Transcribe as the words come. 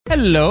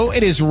Hello,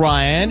 it is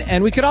Ryan,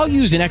 and we could all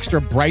use an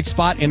extra bright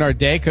spot in our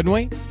day, couldn't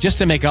we? Just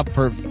to make up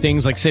for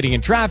things like sitting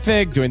in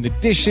traffic, doing the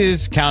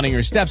dishes, counting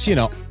your steps, you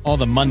know, all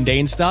the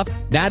mundane stuff.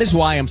 That is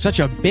why I'm such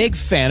a big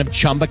fan of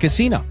Chumba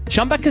Casino.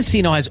 Chumba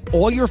Casino has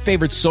all your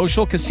favorite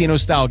social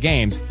casino-style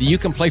games that you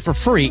can play for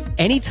free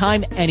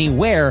anytime,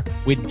 anywhere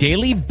with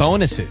daily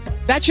bonuses.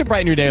 That should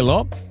brighten your day a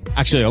little.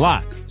 Actually, a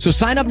lot. So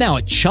sign up now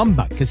at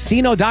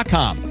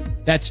ChumbaCasino.com.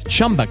 That's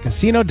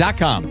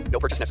ChumbaCasino.com. No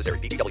purchase necessary.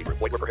 VGW Group.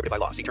 Void where prohibited by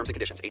law. See terms and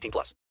conditions. 18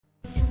 plus.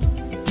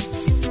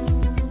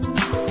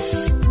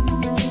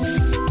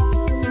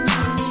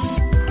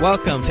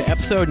 Welcome to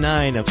Episode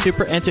 9 of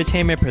Super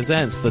Entertainment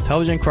Presents the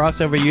Television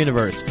Crossover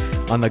Universe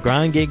on the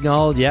Ground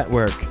Gignoll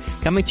Network.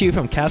 Coming to you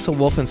from Castle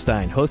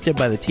Wolfenstein, hosted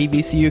by the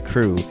TVCU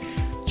Crew.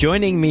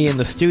 Joining me in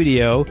the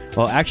studio,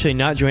 well, actually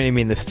not joining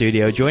me in the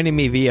studio, joining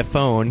me via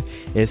phone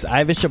is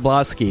Ivan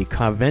Schablotski,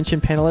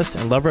 convention panelist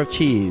and lover of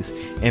cheese.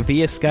 And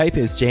via Skype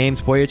is James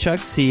Boyachuk,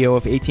 CEO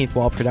of 18th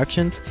Wall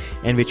Productions,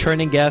 and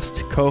returning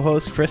guest,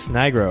 co-host Chris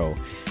Nigro.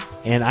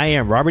 And I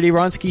am Robert E.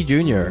 Ronsky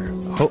Jr.,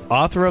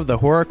 author of the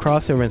Horror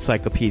Crossover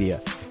Encyclopedia.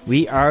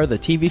 We are the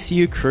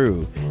TVCU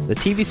Crew. The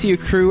TVCU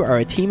Crew are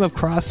a team of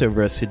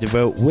crossovers who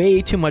devote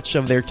way too much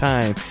of their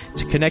time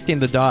to connecting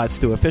the dots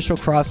through official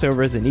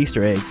crossovers and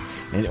Easter eggs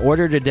in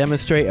order to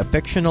demonstrate a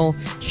fictional,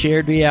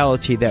 shared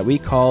reality that we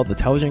call the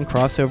Television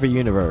Crossover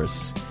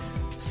Universe.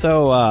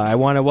 So, I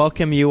want to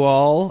welcome you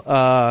all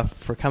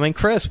for coming.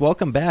 Chris,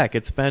 welcome back.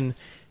 It's been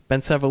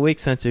several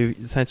weeks since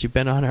you've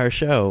been on our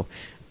show.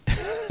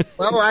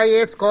 Well, I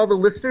ask all the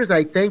listeners,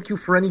 I thank you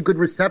for any good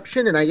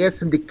reception, and I ask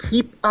them to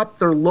keep up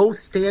their low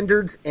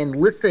standards and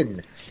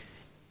listen.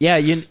 Yeah,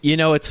 you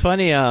know, it's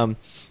funny,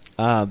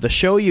 the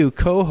show you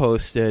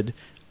co-hosted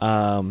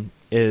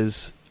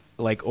is,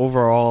 like,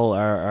 overall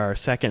our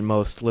second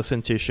most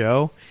listened to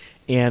show,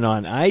 and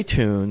on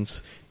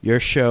iTunes, your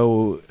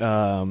show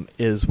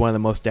is one of the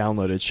most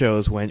downloaded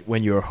shows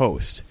when you're a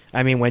host.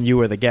 I mean, when you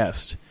were the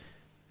guest.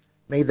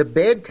 May the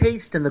bad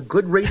taste and the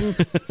good ratings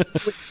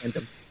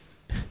continue.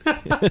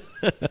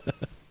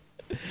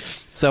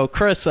 So,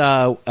 Chris,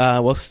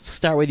 we'll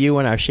start with you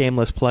in our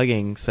shameless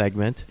plugging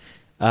segment.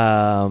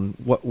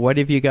 What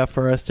have you got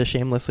for us to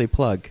shamelessly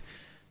plug?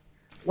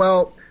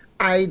 Well,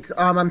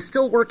 I'm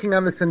still working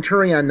on the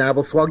Centurion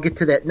novel, so I'll get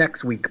to that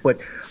next week.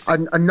 But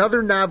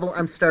another novel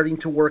I'm starting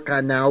to work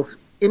on now,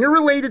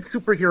 interrelated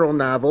superhero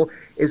novel,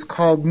 is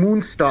called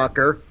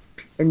MONSTAAH.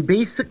 And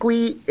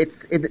basically,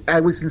 I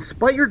was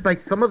inspired by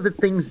some of the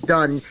things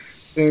done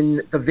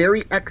in the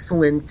very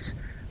excellent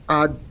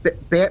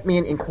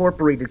Batman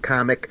Incorporated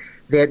comic,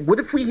 that what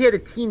if we had a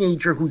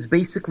teenager who's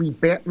basically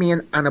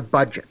Batman on a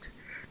budget,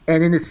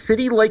 and in a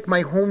city like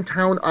my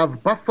hometown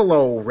of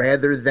Buffalo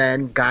rather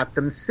than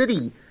Gotham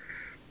City.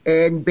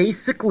 And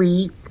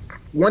basically,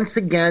 once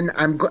again,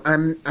 I'm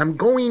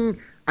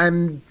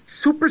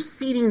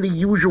superseding the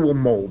usual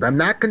mold. I'm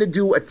not going to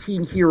do a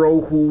teen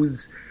hero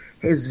who's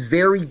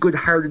very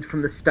good-hearted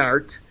from the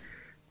start,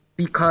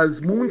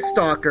 because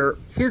MONSTAAH,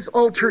 his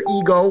alter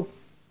ego,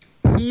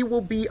 he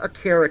will be a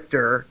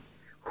character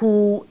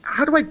who,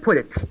 how do I put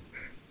it?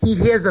 He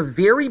has a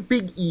very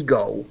big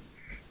ego,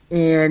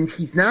 and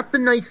he's not the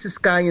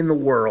nicest guy in the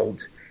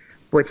world,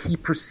 but he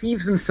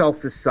perceives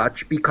himself as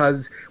such,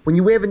 because when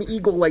you have an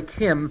ego like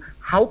him,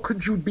 how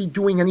could you be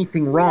doing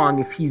anything wrong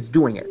if he's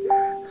doing it?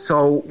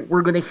 So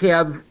we're going to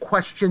have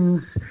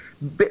questions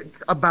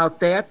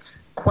about that,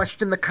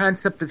 question the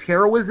concept of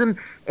heroism,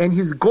 and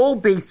his goal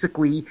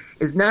basically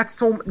is not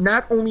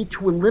only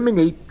to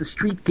eliminate the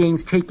street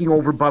gangs taking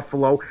over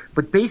Buffalo,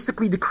 but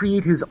basically to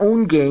create his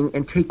own gang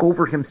and take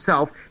over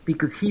himself,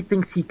 because he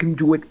thinks he can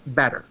do it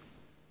better.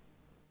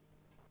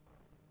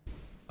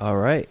 All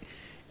right.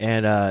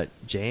 And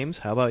James,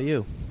 how about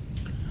you?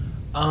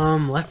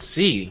 Let's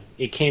see.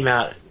 It came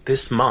out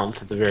this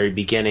month at the very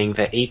beginning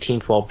that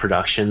 18th Wall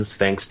Productions,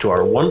 thanks to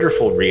our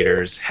wonderful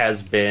readers,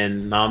 has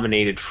been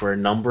nominated for a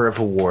number of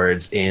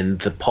awards in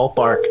the Pulp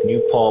Arc New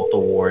Pulp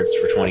Awards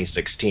for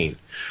 2016.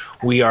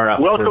 We are up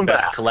for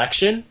Best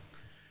Collection.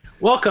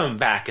 Welcome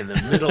back in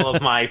the middle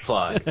of my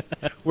plug.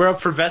 We're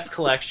up for Best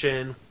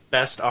Collection,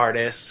 Best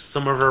Artist.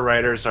 Some of our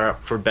writers are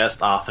up for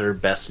Best Author,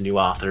 Best New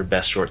Author,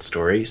 Best Short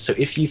Story. So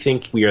if you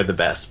think we are the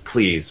best,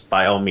 please,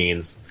 by all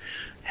means,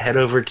 head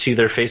over to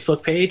their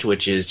Facebook page,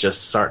 which is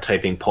just start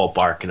typing Pulp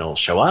Arc and it'll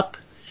show up.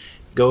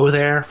 Go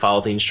there, follow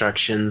the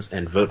instructions,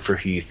 and vote for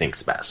who you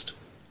think's best.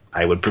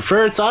 I would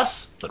prefer it's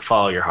us, but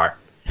follow your heart.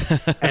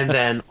 And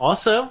then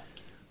also,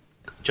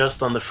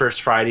 just on the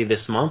first Friday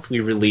this month, we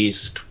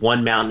released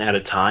One Mountain at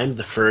a Time,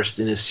 the first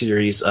in a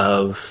series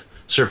of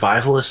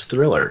survivalist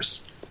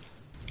thrillers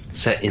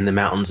set in the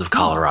mountains of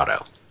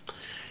Colorado.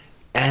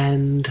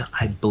 And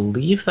I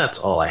believe that's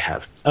all I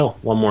have. Oh,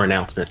 one more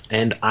announcement.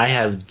 And I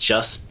have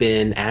just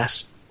been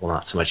asked, well,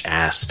 not so much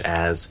asked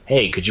as,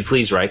 hey, could you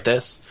please write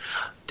this?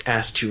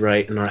 Asked to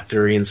write an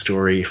Arthurian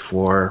story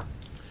for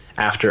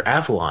After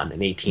Avalon,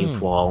 an 18th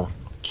Wall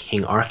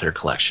King Arthur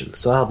collection.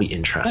 So that'll be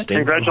interesting.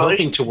 Congratulations. I'm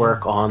hoping to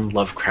work on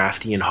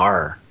Lovecraftian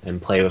horror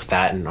and play with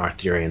that in an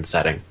Arthurian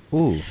setting.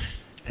 Ooh.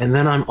 And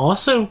then I'm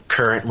also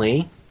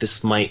currently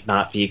This might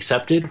not be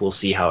accepted. We'll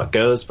see how it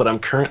goes. But I'm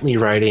currently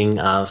writing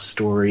a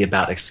story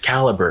about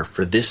Excalibur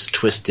for This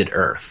Twisted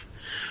Earth,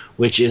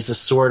 which is a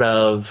sort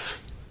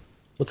of...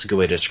 what's a good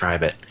way to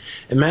describe it?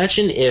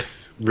 Imagine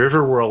if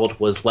Riverworld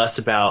was less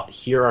about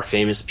here are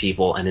famous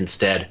people, and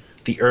instead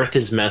the Earth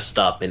is messed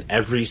up and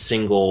every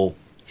single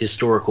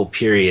historical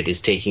period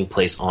is taking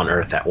place on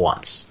Earth at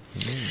once.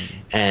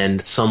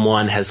 And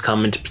someone has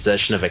come into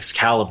possession of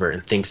Excalibur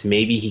and thinks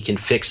maybe he can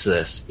fix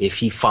this if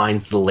he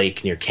finds the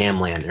lake near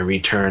Camland and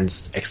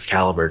returns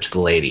Excalibur to the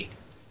lady.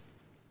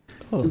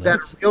 Oh,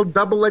 That's a real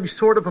double-edged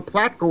sword of a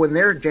plot going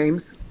there,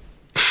 James.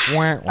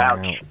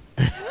 Ouch.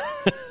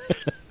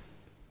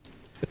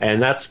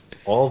 And that's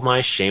all of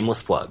my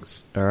shameless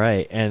plugs. All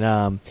right,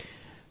 and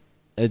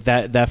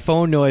that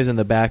phone noise in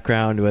the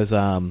background was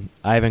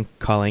Ivan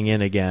calling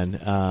in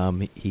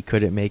again. He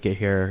couldn't make it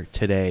here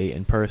today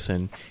in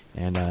person,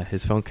 and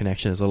his phone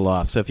connection is a little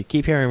off. So if you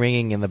keep hearing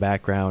ringing in the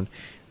background,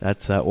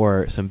 that's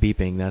or some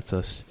beeping, that's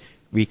us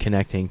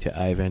reconnecting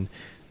to Ivan.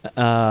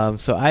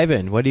 So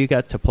Ivan, what do you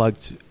got to plug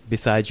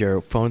besides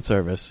your phone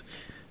service?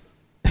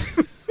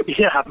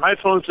 Yeah, my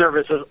phone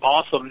service is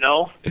awesome.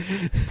 No,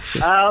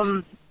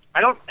 I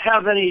don't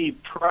have any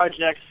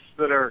projects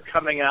that are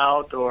coming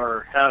out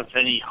or have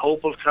any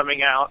hope of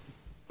coming out,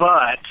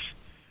 but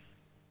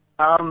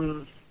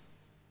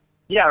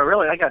yeah,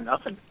 really, I got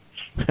nothing.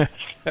 All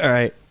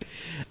right.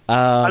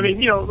 I mean,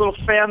 little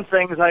fan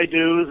things I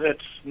do that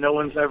no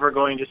one's ever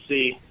going to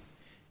see.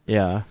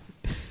 Yeah.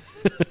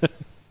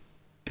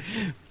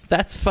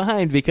 That's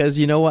fine, because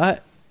you know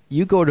what?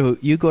 You go to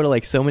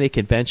like so many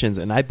conventions,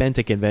 and I've been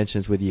to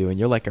conventions with you, and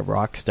you're like a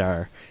rock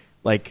star.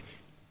 Like,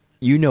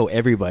 you know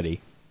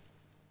everybody.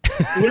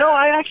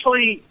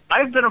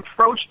 I've been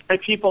approached by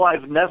people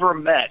I've never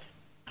met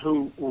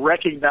who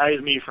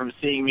recognize me from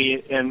seeing me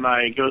in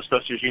my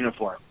Ghostbusters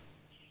uniform.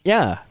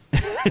 Yeah.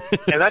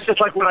 And that's just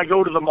like when I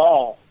go to the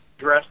mall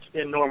dressed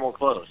in normal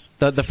clothes.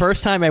 The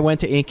first time I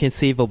went to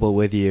Inconceivable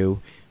with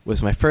you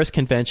was my first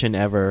convention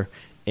ever,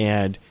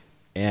 and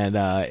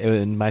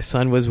my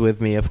son was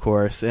with me, of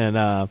course,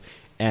 and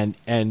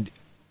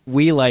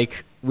we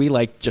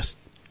just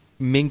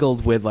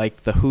mingled with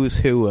like the who's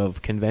who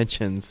of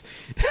conventions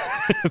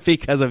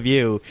because of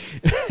you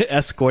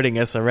escorting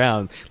us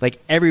around. Like,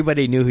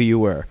 everybody knew who you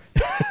were.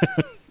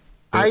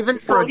 Ivan,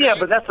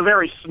 but that's a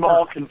very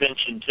small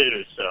convention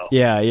too. So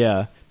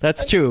yeah,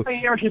 that's true. I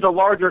guarantee the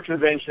larger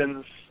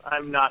conventions,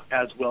 I'm not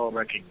as well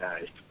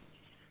recognized.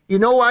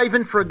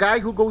 Ivan, for a guy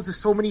who goes to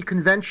so many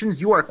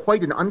conventions, you are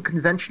quite an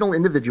unconventional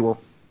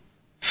individual.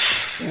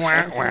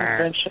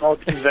 Unconventional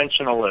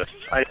conventionalist.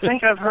 I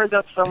think I've heard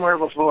that somewhere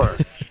before.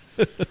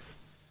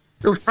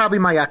 It was probably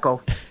my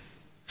echo.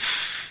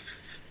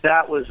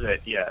 That was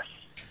it, yes.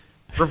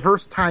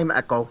 Reverse time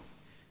echo.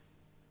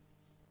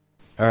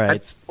 All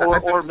right.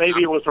 Or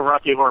maybe it was a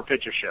Rocky Horror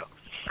Picture Show.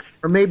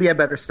 Or maybe I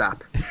better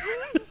stop.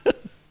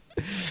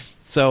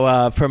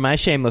 So for my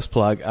shameless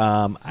plug,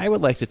 I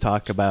would like to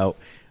talk about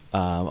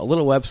a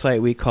little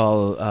website we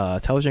call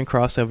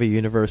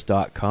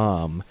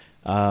televisioncrossoveruniverse.com.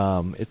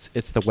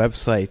 It's the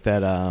website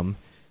that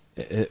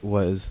it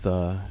was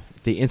the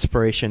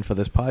inspiration for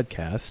this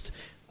podcast,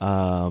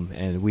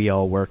 and we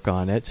all work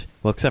on it.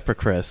 Well, except for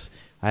Chris.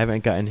 I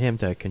haven't gotten him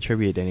to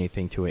contribute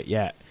anything to it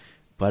yet,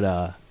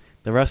 but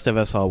the rest of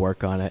us all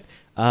work on it.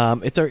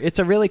 It's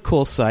a really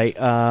cool site.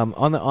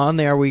 On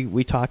there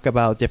we talk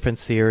about different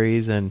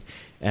series and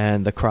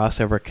the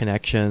crossover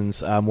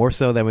connections, more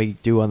so than we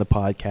do on the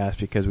podcast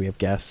because we have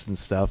guests and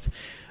stuff.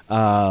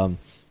 And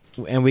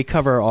we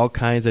cover all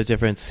kinds of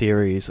different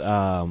series,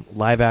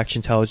 live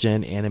action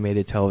television,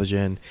 animated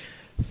television,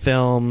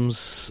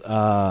 films.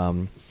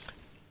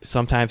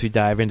 Sometimes we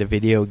dive into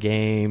video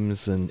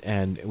games,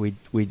 and we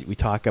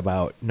talk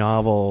about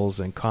novels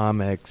and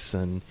comics,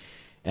 and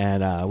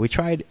we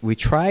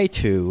try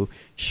to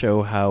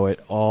show how it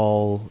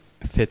all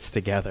fits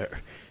together.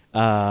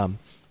 I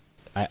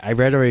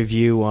read a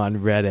review on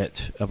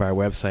Reddit of our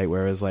website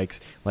where it was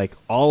like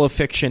all of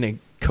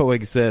fiction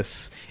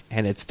coexists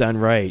and it's done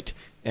right,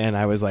 and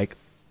I was like,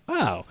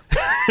 wow,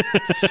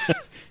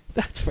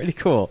 that's pretty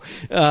cool.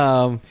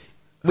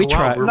 We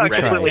try. It's not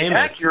completely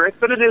accurate,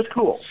 but it is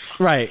cool.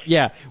 Right?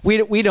 Yeah.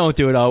 We don't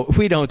do it all.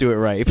 We don't do it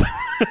right,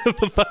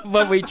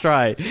 but we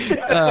try.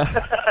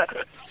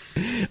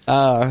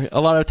 A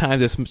lot of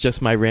times it's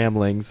just my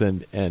ramblings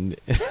and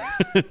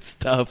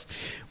stuff,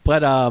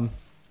 but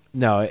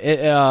no,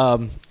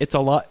 it's a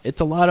lot.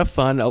 It's a lot of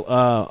fun.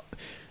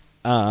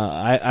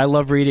 I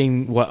love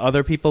reading what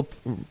other people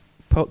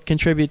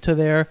contribute to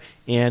there,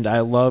 and I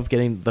love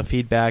getting the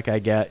feedback I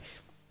get.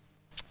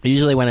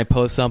 Usually when I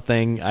post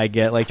something, I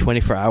get like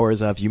 24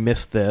 hours of, you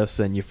missed this,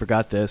 and you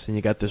forgot this, and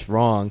you got this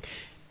wrong.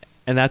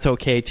 And that's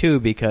okay, too,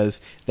 because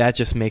that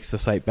just makes the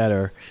site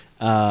better.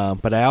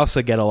 But I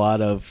also get a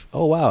lot of,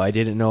 oh, wow, I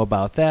didn't know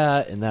about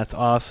that, and that's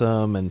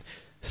awesome, and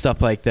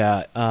stuff like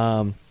that.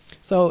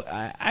 So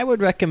I would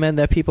recommend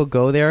that people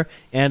go there.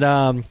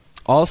 And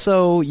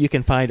also, you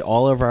can find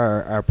all of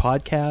our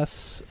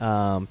podcasts,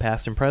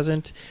 past and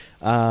present,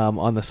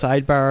 on the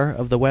sidebar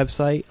of the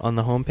website, on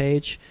the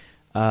homepage.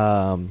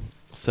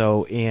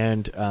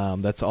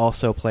 That's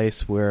also a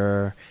place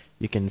where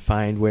you can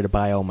find where to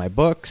buy all my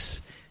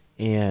books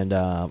and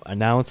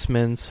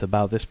announcements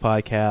about this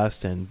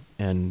podcast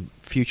and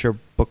future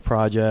book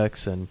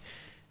projects and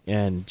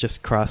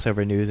just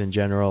crossover news in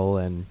general.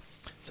 And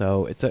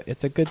so it's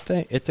a good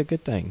thing. It's a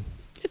good thing.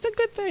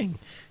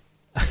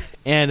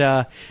 And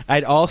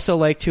I'd also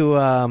like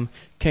to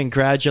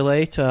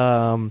congratulate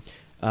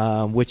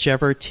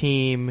whichever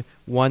team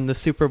won the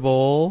Super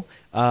Bowl.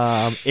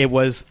 It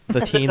was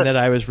the team that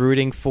I was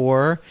rooting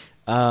for.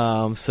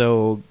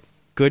 So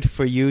good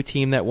for you,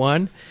 team that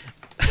won.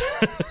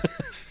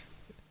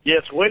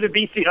 Yes, way to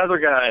beat the other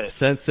guys.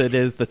 Since it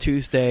is the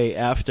Tuesday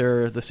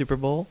after the Super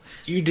Bowl.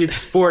 You did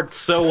sports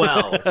so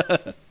well.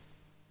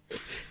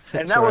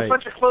 And that was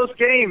such a close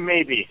game,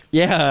 maybe.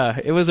 Yeah,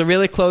 it was a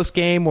really close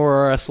game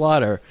or a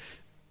slaughter.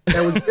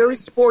 That was very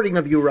sporting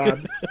of you,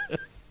 Rob.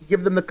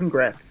 Give them the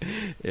congrats.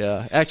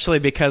 Yeah, actually,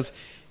 because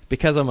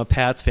I'm a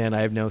Pats fan,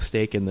 I have no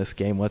stake in this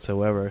game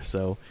whatsoever.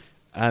 So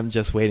I'm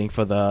just waiting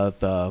for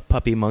the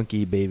puppy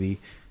monkey baby.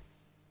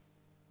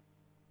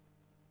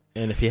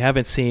 And if you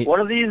haven't seen...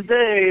 One of these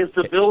days,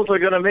 the Bills are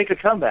going to make a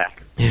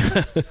comeback.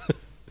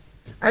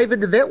 Ivan,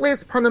 did that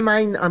last pun of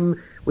mine,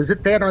 was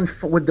it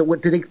that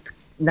did it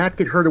not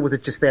get hurt, or was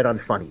it just that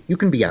unfunny? You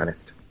can be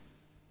honest.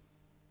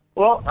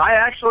 Well, I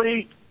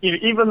actually,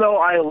 even though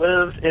I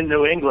live in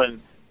New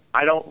England,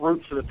 I don't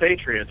root for the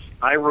Patriots.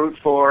 I root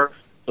for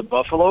the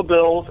Buffalo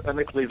Bills and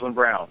the Cleveland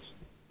Browns.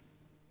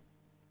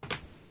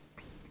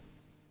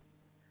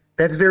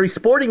 That's very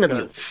sporting of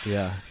you.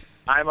 Yeah.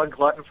 I'm a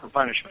glutton for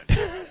punishment.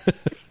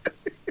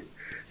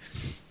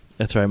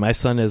 That's right. My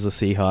son is a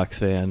Seahawks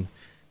fan,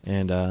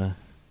 and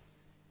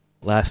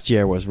last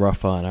year was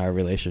rough on our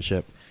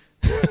relationship.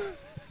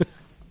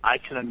 I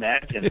can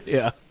imagine.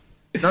 Yeah.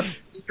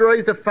 Nothing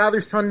destroys the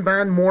father-son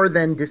bond more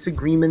than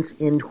disagreements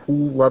in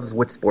who loves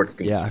what sports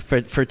team. Yeah,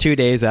 for 2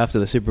 days after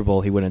the Super Bowl,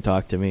 he wouldn't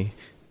talk to me.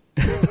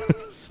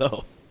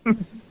 So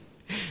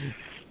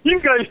you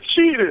guys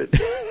cheated.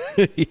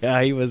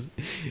 Yeah,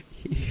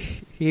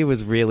 he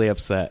was really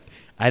upset.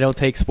 I don't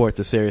take sports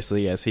as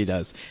seriously as he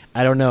does.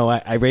 I don't know.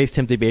 I raised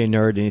him to be a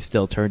nerd, and he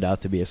still turned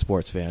out to be a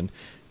sports fan.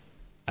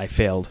 I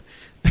failed.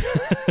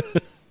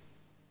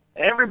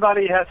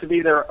 Everybody has to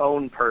be their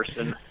own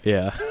person.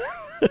 Yeah.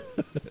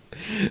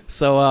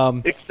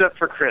 So, except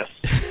for Chris.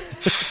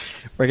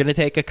 We're going to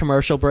take a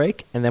commercial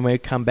break, and then when we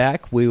come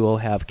back, we will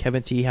have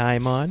Kevin T.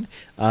 Heim on,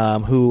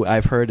 who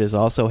I've heard is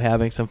also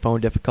having some phone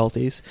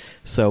difficulties.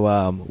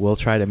 So we'll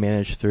try to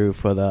manage through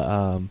for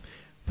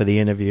the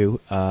interview.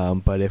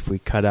 But if we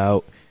cut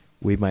out,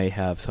 we might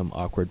have some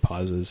awkward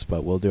pauses,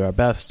 but we'll do our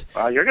best.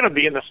 You're going to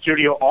be in the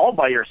studio all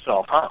by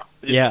yourself, huh?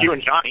 Yeah. You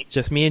and Johnny.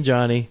 Just me and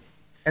Johnny.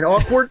 And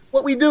awkward is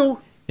what we do.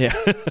 Yeah.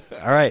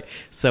 All right.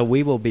 So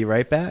we will be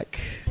right back.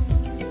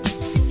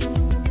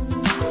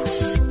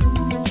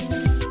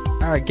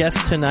 Our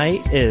guest tonight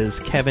is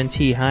Kevin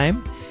T.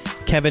 Heim.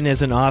 Kevin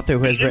is an author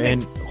who has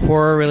written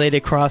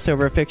horror-related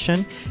crossover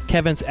fiction.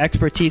 Kevin's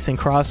expertise in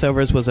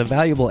crossovers was a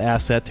valuable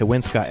asset to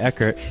Win Scott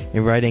Eckert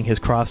in writing his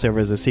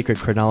crossovers, The Secret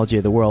Chronology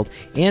of the World,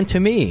 and to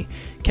me.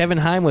 Kevin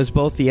Heim was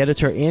both the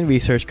editor and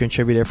research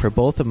contributor for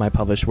both of my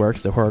published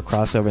works, The Horror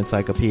Crossover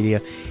Encyclopedia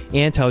and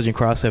Intelligent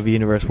Crossover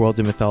Universe World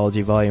of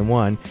Mythology Volume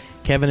 1.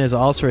 Kevin is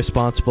also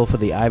responsible for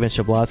the Ivan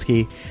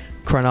Schablotski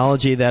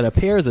chronology that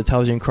appears at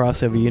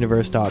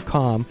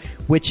intelligentcrossoveruniverse.com,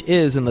 which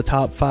is in the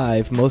top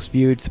 5 most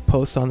viewed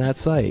posts on that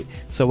site.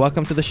 So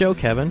welcome to the show,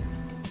 Kevin.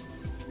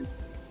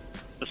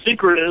 The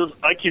secret is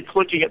I keep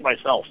clicking it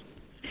myself.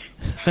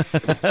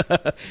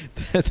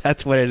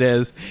 That's what it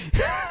is.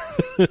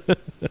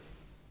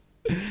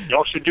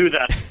 Y'all should do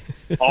that.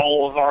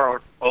 All of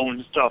our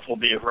own stuff will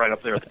be right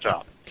up there at the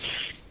top.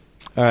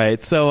 All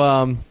right.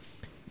 So,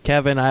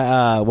 Kevin,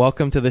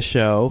 welcome to the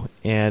show.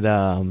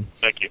 And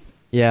thank you.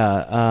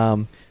 Yeah.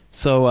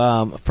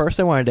 So first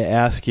I wanted to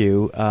ask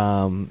you,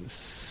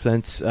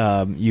 since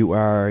you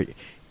are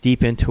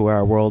deep into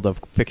our world of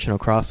fictional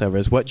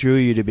crossovers, what drew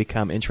you to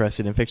become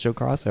interested in fictional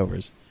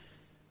crossovers?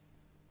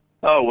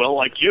 Oh, well,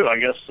 like you, I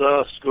guess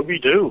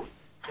Scooby-Doo.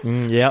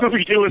 Yeah.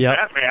 Scooby-Doo and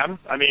Batman.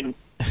 I mean,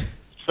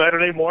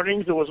 Saturday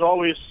mornings it was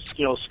always,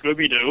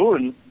 Scooby-Doo,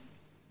 and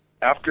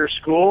after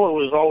school it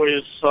was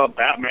always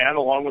Batman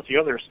along with the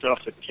other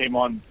stuff that came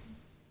on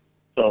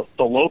the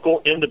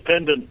local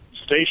independent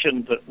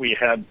station that we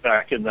had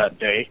back in that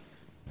day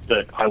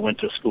that I went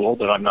to school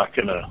that I'm not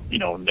going to,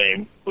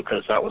 name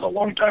because that was a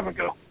long time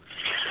ago.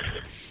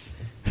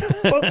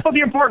 but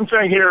the important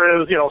thing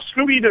here is,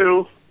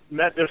 Scooby-Doo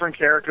met different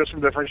characters from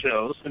different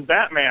shows, and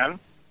Batman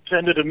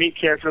tended to meet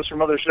characters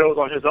from other shows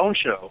on his own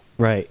show.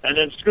 Right. And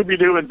then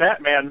Scooby-Doo and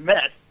Batman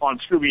met on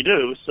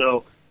Scooby-Doo,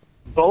 so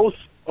both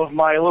of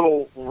my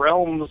little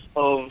realms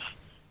of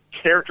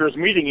characters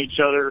meeting each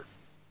other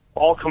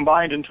all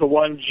combined into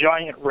one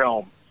giant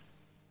realm.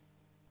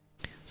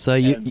 So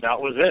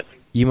that was it.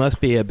 You must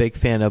be a big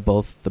fan of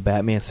both the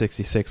Batman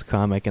 66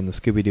 comic and the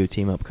Scooby-Doo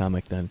team-up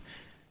comic, then.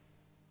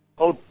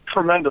 Oh,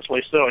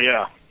 tremendously so,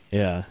 yeah.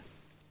 Yeah.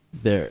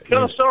 Kind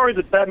of sorry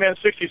that Batman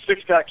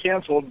 66 got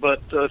canceled,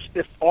 but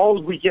if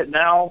all we get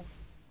now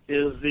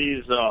is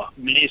these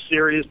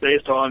mini-series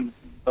based on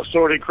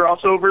assorted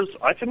crossovers,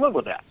 I can live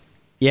with that.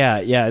 Yeah,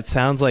 it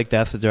sounds like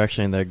that's the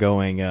direction they're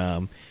going.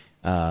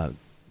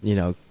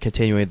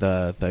 Continuing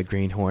the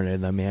Green Hornet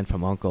and the Man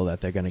from U.N.C.L.E.,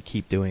 that they're going to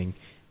keep doing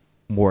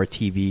more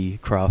TV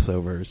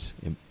crossovers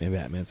in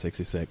Batman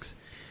 66.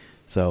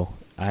 So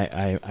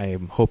I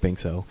am hoping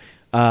so.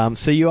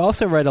 So you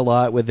also write a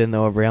lot within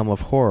the realm of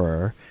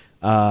horror.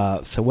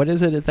 So what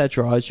is it that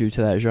draws you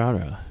to that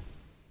genre?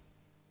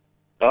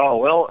 Oh,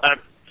 well,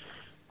 I've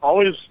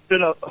always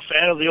been a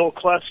fan of the old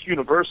classic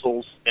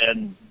Universals,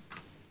 and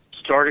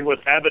starting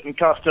with Abbott and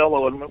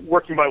Costello and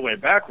working my way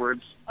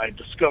backwards, I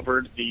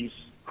discovered these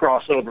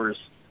crossovers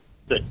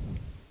that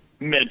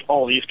meant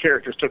all these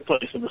characters took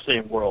place in the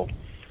same world.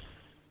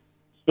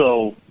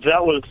 So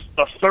that was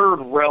a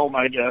third realm,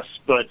 I guess,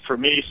 but for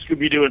me,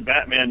 Scooby-Doo and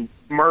Batman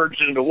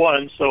merged into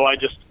one, so I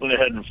just went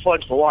ahead and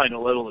fudged the line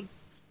a little and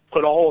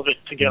put all of it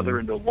together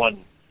into one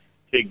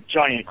big,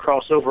 giant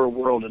crossover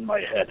world in my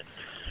head.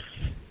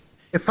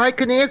 If I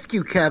can ask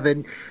you,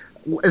 Kevin,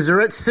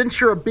 since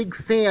you're a big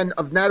fan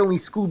of not only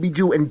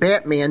Scooby-Doo and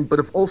Batman, but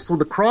of also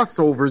the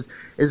crossovers,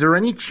 is there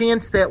any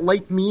chance that,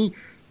 like me,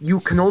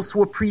 you can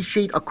also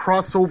appreciate a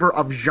crossover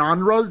of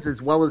genres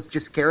as well as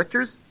just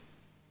characters?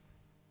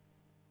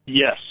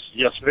 Yes,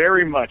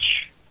 very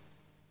much.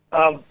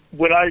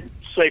 When I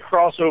say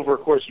crossover,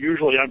 of course,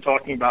 usually I'm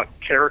talking about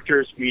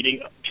characters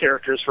meeting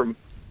characters from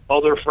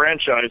other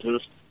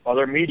franchises,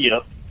 other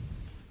media.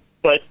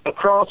 But a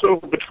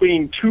crossover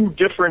between two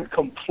different,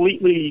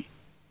 completely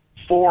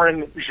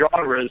foreign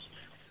genres,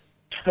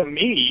 to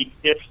me,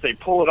 if they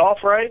pull it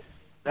off right,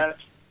 that's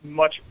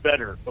much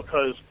better,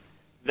 because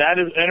that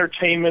is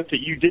entertainment that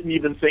you didn't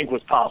even think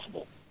was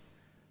possible.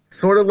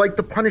 Sort of like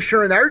the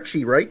Punisher and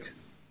Archie, right?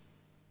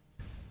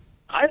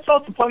 I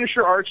thought the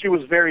Punisher Archie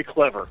was very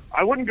clever.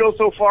 I wouldn't go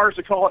so far as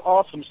to call it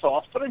awesome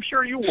sauce, but I'm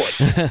sure you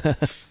would.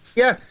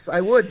 Yes,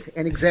 I would,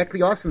 and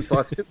exactly awesome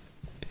sauce, too.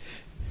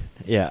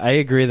 Yeah, I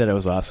agree that it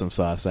was awesome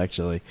sauce,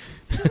 actually.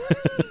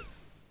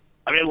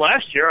 I mean,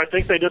 last year, I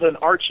think they did an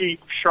Archie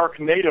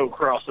Sharknado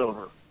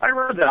crossover. I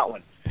read that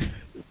one.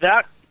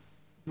 That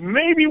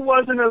maybe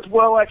wasn't as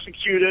well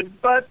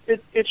executed, but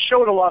it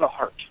showed a lot of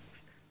heart.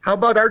 How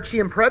about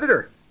Archie and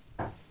Predator?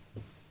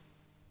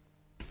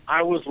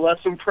 I was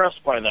less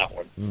impressed by that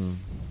one.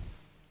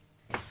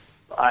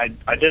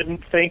 I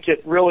didn't think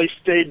it really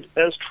stayed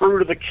as true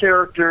to the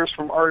characters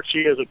from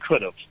Archie as it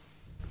could have.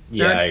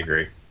 Yeah, I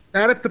agree.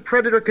 Not if the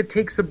Predator could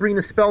take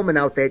Sabrina Spellman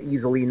out that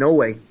easily. No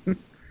way.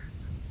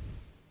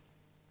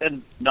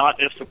 And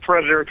not if the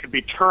Predator could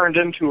be turned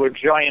into a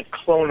giant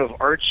clone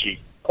of Archie.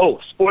 Oh,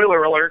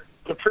 spoiler alert,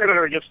 the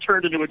Predator gets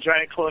turned into a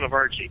giant clone of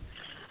Archie.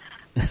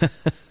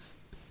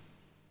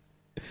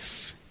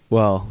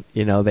 Well,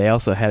 they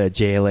also had a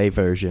JLA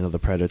version of the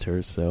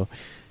Predators, so...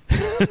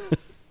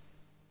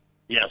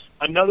 Yes,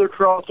 another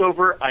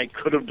crossover I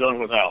could have done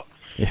without.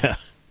 Yeah.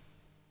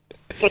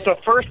 But the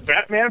first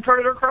Batman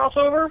Predator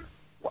crossover?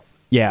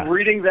 Yeah.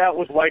 Reading that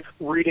was like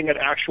reading an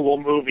actual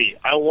movie.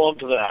 I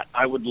loved that.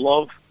 I would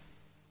love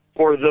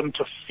for them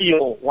to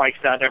feel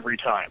like that every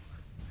time.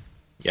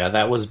 Yeah,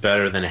 that was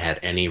better than it had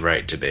any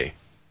right to be.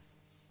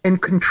 In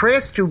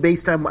contrast to,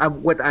 based on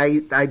what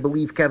I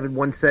believe Kevin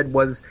once said,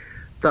 was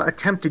the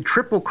attempted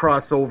triple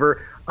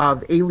crossover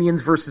of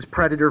Aliens versus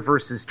Predator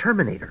versus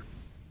Terminator.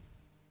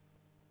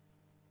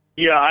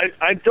 Yeah,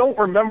 I don't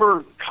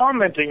remember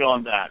commenting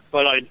on that,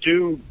 but I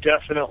do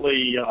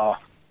definitely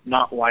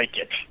not like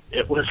it.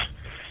 It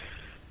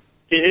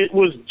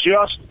was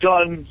just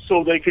done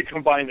so they could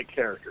combine the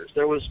characters.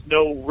 There was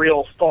no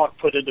real thought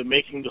put into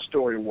making the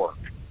story work.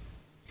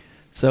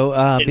 So,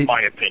 in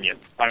my opinion,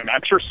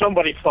 I'm sure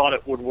somebody thought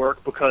it would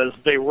work because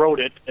they wrote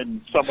it, and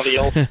somebody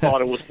else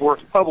thought it was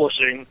worth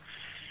publishing.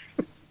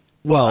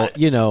 Well,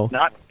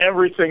 not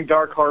everything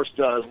Dark Horse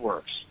does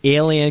works.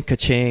 Alien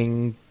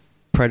ka-ching,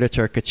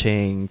 Predator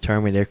ka-ching,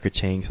 Terminator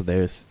ka-ching, so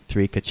there's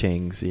 3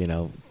 ka-chings,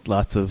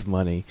 lots of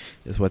money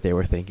is what they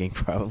were thinking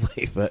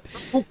probably. But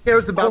who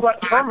cares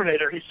about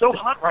Terminator? He's so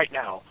hot right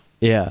now.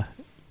 Yeah.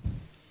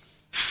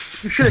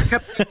 You should have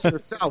kept it to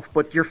yourself,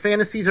 but your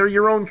fantasies are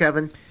your own,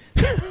 Kevin.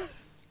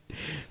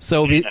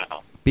 So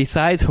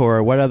besides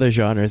horror, what other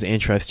genres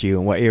interest you,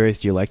 and what areas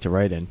do you like to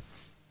write in?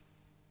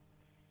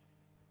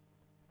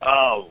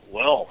 Oh,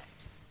 well,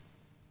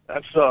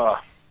 that's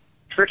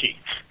tricky.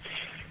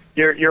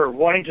 You're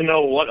wanting to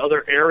know what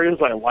other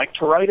areas I like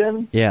to write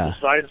in? Yeah.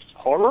 Besides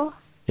horror?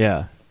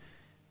 Yeah.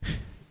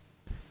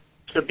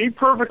 To be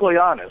perfectly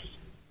honest,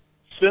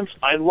 since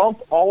I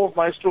lump all of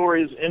my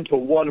stories into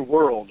one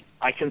world,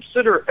 I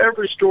consider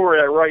every story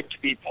I write to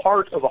be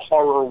part of a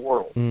horror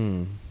world.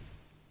 Mm.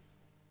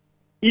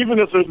 Even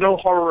if there's no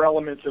horror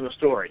elements in the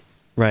story.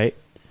 Right.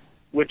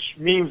 Which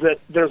means that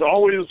there's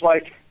always,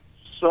 like,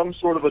 some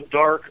sort of a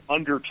dark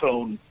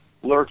undertone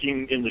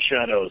lurking in the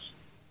shadows.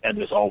 And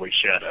there's always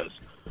shadows.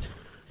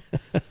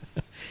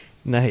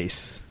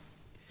 Nice.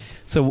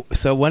 So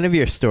one of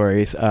your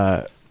stories,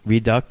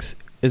 Redux,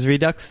 is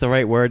Redux the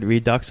right word?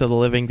 Redux of the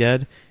Living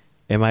Dead?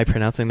 Am I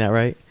pronouncing that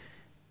right?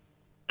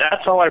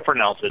 That's how I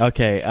pronounce it.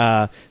 Okay,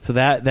 so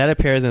that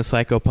appears in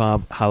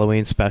Psychopomp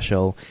Halloween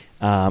Special,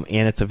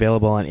 and it's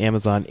available on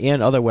Amazon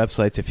and other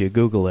websites if you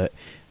Google it.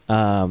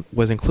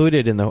 Was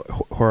included in the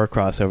horror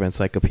crossover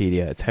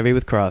encyclopedia. It's heavy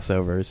with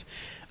crossovers.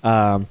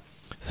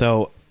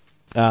 So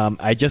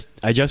I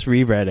just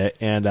reread it,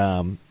 and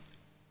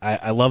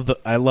I love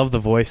the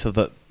voice of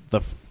the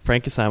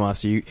Frankenstein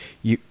monster.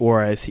 You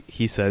or as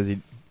he says,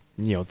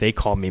 they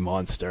call me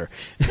Monster.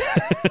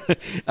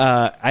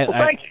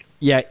 Thank you.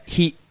 Yeah,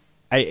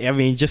 I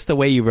mean, just the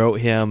way you wrote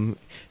him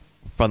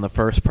from the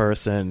first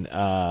person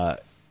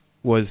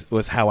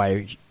was how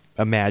I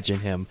imagine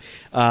him.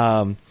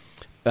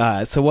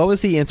 So what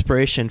was the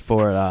inspiration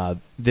for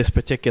this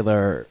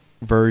particular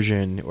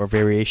version or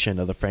variation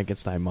of the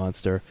Frankenstein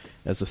monster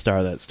as the star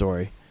of that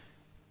story?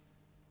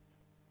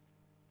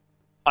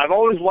 I've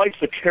always liked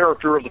the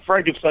character of the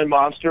Frankenstein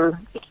monster,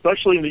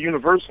 especially in the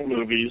Universal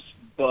movies,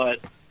 but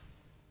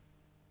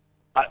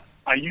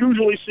I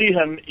usually see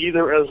him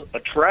either as a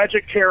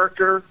tragic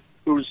character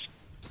who's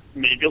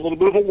maybe a little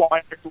bit of a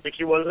whiner, like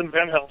he was in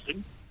Van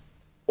Helsing,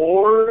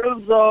 or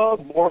as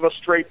more of a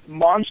straight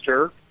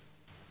monster,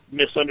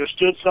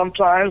 misunderstood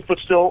sometimes, but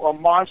still a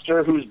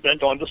monster who's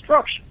bent on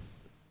destruction.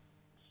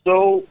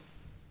 So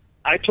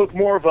I took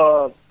more of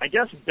a, I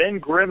guess, Ben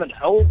Grimm and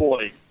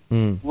Hellboy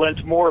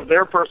lent more of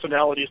their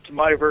personalities to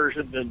my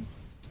version than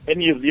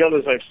any of the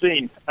others I've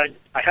seen. I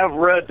have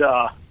read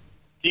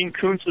Dean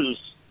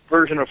Kuntz's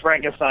version of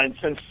Frankenstein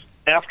since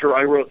after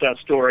I wrote that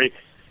story,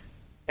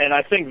 and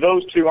I think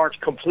those two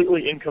aren't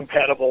completely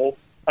incompatible.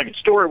 I mean,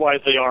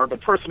 story-wise they are, but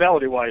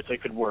personality-wise they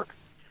could work.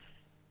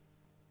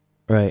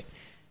 Right.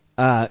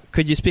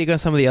 Could you speak on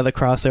some of the other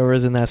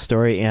crossovers in that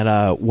story,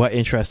 and what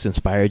interest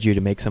inspired you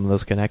to make some of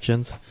those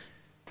connections?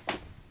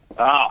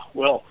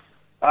 Well,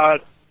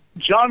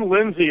 John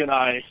Lindsay and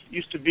I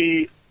used to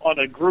be on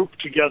a group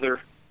together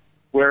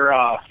where,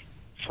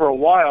 for a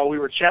while, we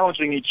were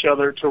challenging each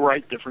other to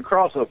write different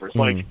crossovers.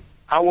 Like,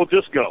 how will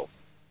this go?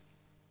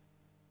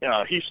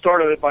 He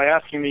started it by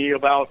asking me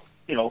about,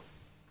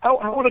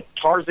 how would a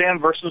Tarzan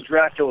versus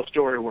Dracula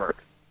story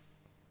work?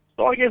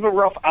 So I gave a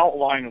rough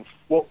outline of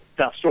what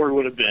that story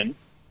would have been.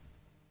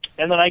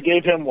 And then I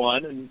gave him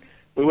one, and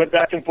we went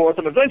back and forth,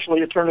 and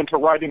eventually it turned into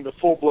writing the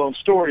full-blown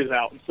stories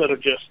out instead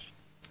of just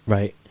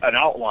an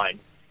outline.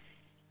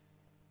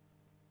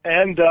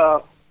 And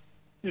there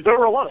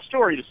were a lot of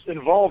stories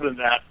involved in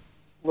that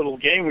little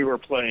game we were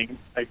playing.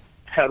 I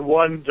had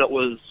one that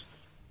was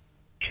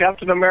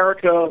Captain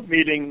America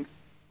meeting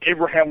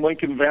Abraham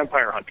Lincoln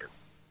Vampire Hunter.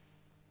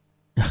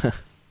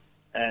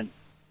 And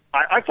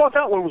I thought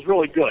that one was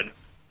really good.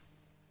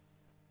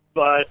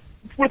 But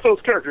with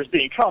those characters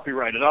being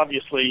copyrighted,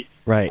 obviously,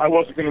 I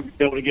wasn't going to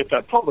be able to get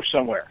that published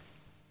somewhere.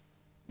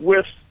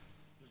 With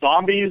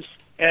zombies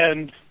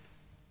and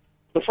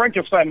the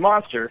Frankenstein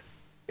monster,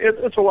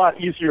 it's a lot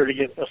easier to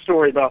get a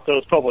story about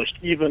those published,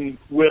 even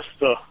with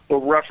the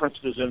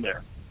references in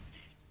there.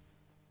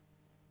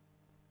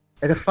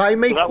 And if I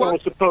may so that one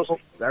was supposed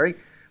sorry,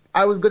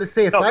 I was going to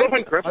say,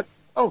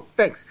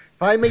 thanks.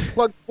 If I may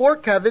plug for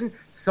Kevin,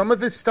 some of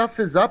his stuff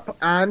is up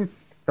on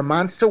the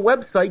MONSTAAH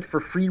website for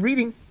free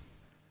reading.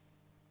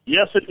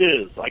 Yes, it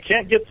is. I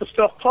can't get the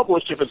stuff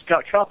published if it's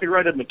got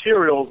copyrighted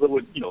materials that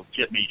would,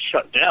 get me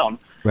shut down.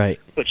 Right.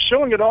 But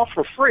showing it off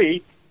for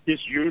free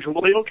is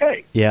usually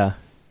okay. Yeah.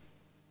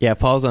 Yeah, it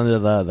falls under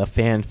the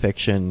fan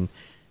fiction,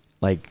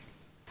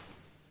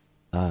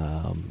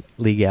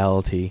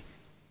 legality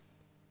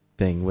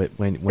thing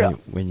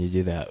when you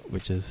do that,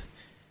 which is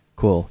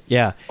cool.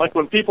 Yeah. Like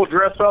when people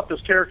dress up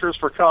as characters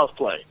for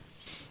cosplay.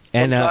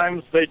 And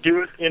sometimes they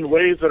do it in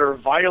ways that are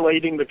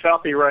violating the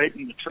copyright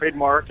and the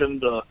trademark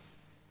and the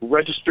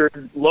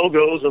registered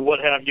logos and what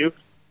have you.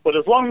 But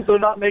as long as they're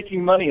not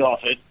making money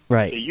off it,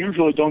 they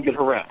usually don't get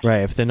harassed.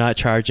 Right, if they're not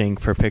charging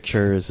for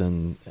pictures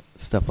and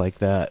stuff like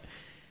that.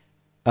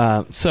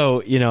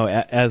 So,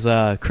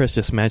 as Chris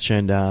just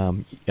mentioned,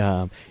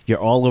 you're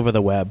all over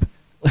the web.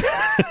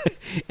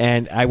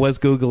 And I was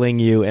Googling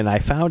you, and I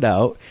found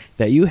out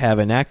that you have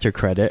an actor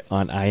credit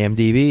on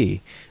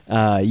IMDb.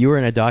 You were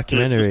in a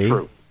documentary.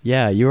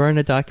 Yeah, you were in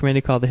a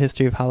documentary called The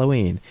History of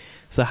Halloween.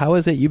 So how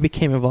is it you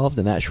became involved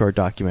in that short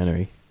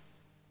documentary?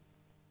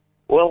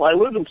 Well, I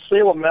live in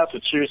Salem,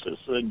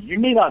 Massachusetts, and you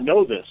may not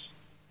know this,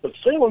 but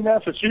Salem,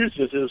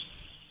 Massachusetts is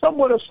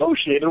somewhat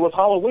associated with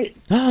Halloween.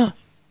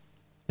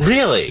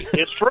 Really?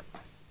 It's true.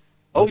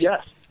 Oh,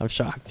 yes. I'm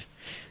shocked.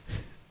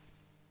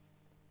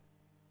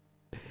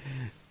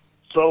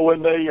 So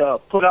when they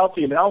put out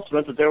the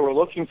announcement that they were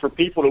looking for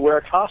people to wear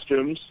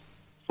costumes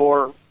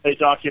for a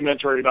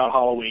documentary about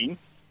Halloween,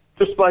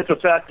 despite the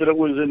fact that it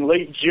was in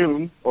late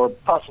June or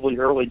possibly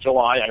early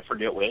July, I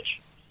forget which,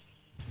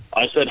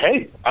 I said,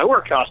 hey, I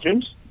wear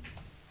costumes.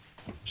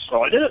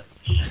 So I did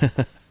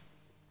it.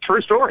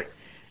 True story.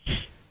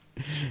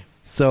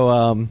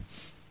 So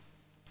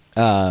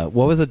what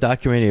was the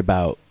documentary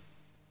about,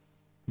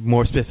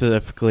 more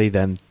specifically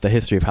than the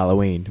history of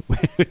Halloween,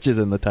 which is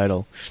in the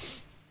title?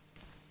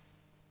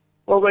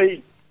 Well,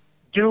 they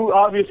do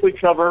obviously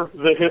cover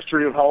the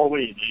history of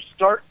Halloween. They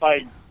start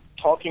by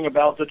talking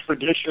about the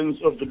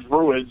traditions of the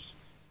Druids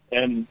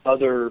and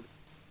other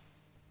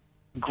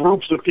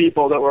groups of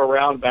people that were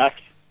around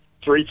back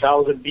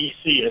 3000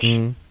 BC-ish.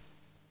 Mm.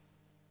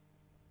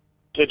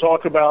 They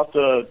talk about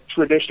the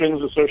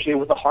traditions associated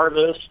with the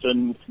harvest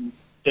and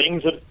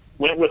things that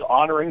went with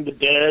honoring the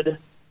dead,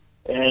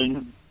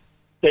 and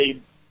they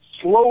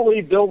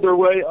slowly build their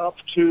way up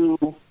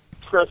to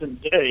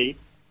present day,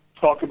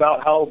 talk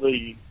about how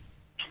the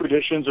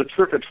traditions of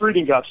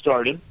trick-or-treating got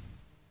started.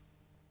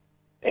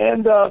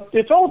 And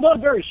it's all done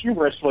very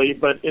humorously,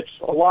 but it's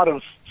a lot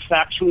of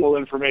factual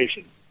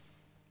information.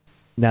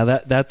 Now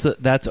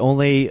that's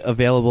only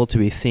available to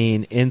be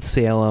seen in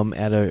Salem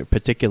at a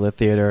particular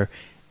theater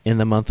in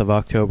the month of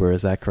October.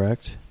 Is that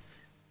correct?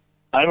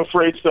 I'm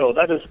afraid so.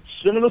 That is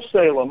Cinema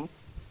Salem,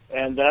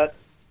 and that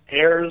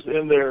airs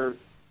in their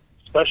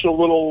special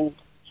little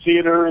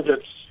theater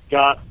that's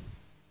got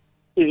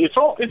it's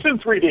in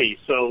 3D,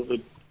 so that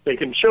they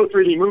can show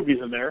 3D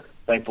movies in there,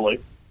 thankfully.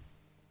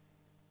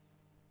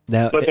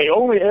 Now, but they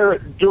only air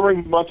it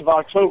during the month of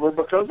October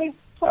because they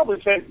probably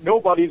think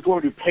nobody's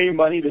going to pay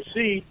money to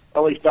see,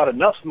 at least not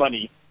enough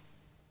money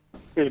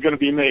is going to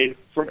be made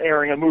from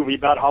airing a movie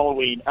about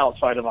Halloween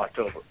outside of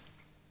October.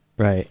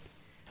 Right.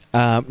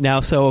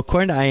 Now, so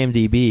according to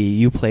IMDb,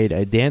 you played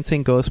a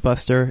dancing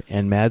Ghostbuster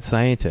and mad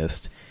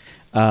scientist.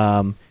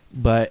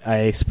 But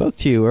I spoke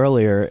to you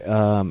earlier,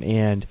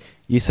 and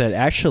you said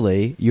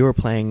actually you were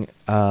playing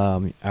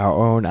our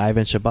own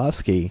Ivan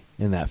Schablotski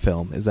in that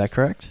film. Is that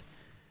correct?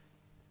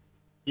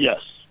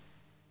 Yes,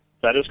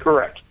 that is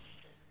correct.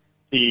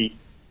 The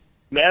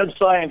mad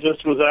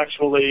scientist was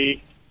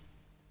actually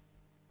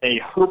a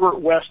Herbert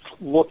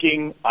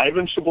West-looking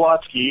Ivan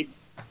Schablotski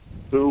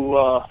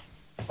who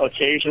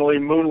occasionally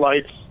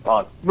moonlights.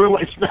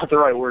 Moonlight's not the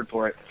right word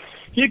for it.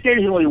 He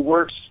occasionally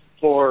works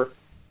for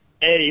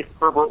a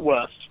Herbert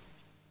West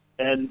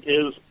and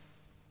is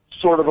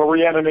sort of a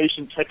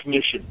reanimation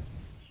technician,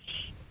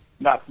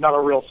 not a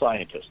real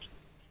scientist.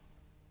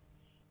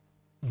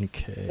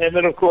 Okay. And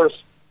then, of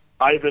course,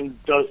 Ivan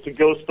does the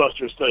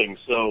Ghostbusters thing,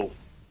 so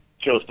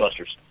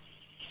Ghostbusters.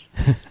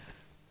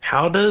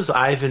 How does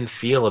Ivan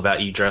feel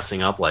about you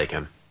dressing up like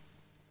him?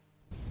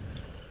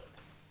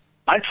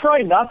 I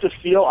try not to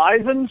feel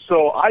Ivan,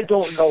 so I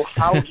don't know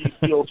how he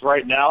feels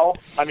right now.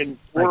 I mean,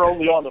 we're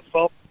only on the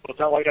phone, so it's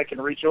not like I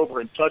can reach over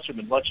and touch him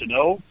and let you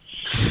know.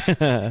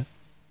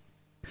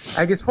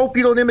 I just hope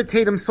you don't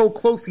imitate him so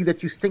closely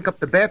that you stink up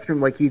the bathroom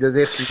like he does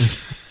after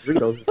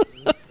Doritos.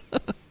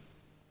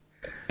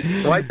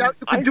 So I doubt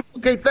you can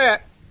duplicate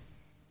that.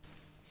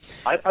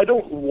 I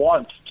don't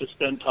want to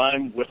spend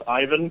time with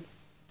Ivan.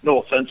 No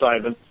offense,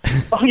 Ivan.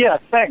 Oh, yeah,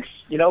 thanks.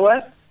 You know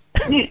what?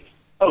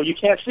 Oh, you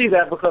can't see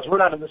that because we're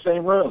not in the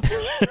same room.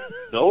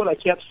 No, and I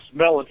can't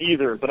smell it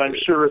either, but I'm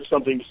sure it's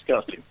something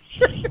disgusting.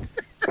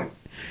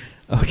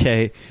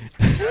 Okay.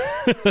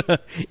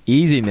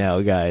 Easy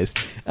now, guys.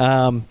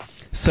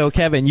 So,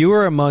 Kevin, you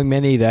were among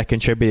many that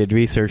contributed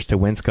research to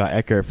Win Scott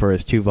Eckert for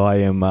his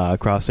 2-volume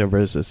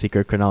crossovers, The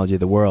Secret Chronology of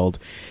the World,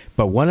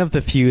 but one of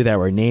the few that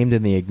were named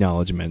in the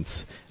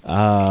acknowledgments.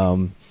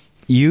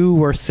 You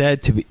were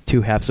said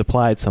to have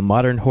supplied some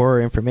modern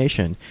horror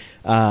information.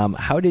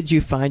 How did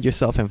you find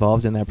yourself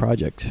involved in that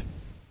project?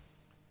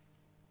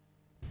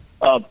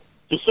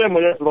 The same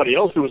way everybody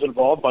else who was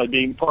involved, by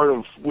being part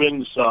of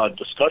Win's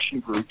discussion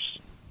groups.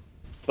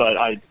 But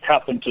I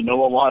happen to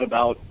know a lot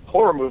about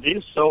horror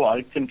movies, so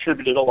I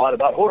contributed a lot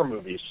about horror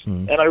movies.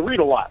 And I read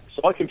a lot,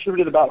 so I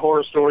contributed about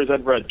horror stories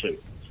I'd read too.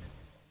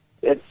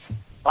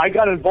 I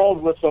got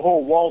involved with the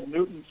whole Wald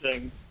Newton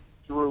thing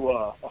through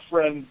a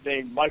friend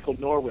named Michael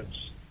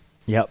Norwitz.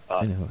 Yep,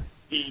 I know.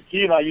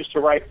 He and I used to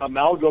write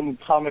amalgam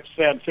comics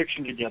fan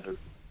fiction together.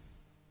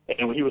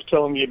 And when he was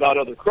telling me about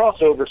other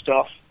crossover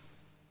stuff,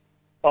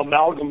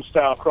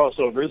 amalgam-style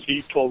crossovers,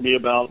 he told me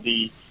about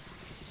the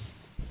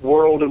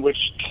world in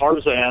which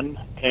Tarzan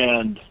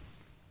and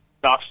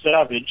Doc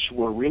Savage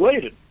were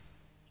related.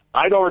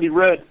 I'd already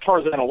read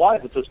Tarzan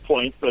Alive at this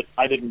point, but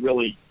I didn't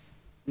really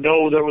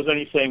know there was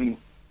anything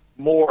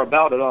more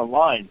about it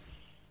online.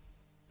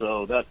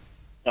 So that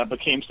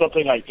became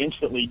something I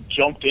instantly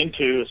jumped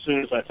into as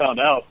soon as I found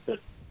out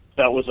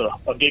that was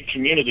a big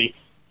community.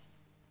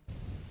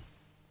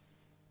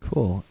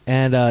 Cool.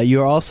 And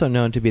you're also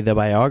known to be the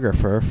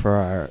biographer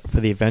for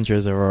the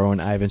adventures of our own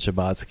Ivan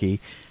Schablotski.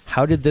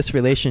 How did this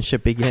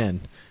relationship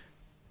begin?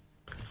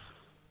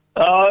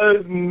 I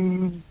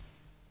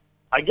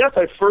guess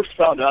I first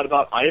found out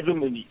about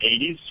Ivan in the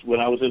 80s when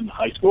I was in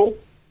high school,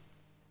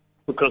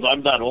 because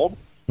I'm that old.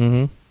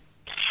 Mm-hmm.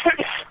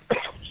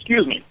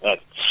 Excuse me.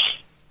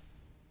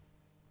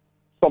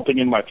 Something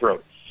in my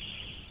throat.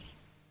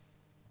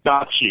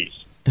 Not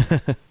cheese.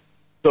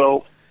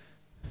 So,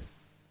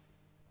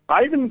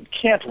 Ivan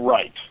can't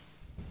write,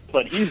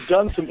 but he's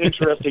done some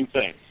interesting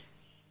things.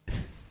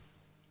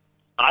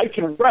 I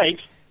can write,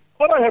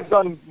 but I have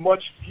done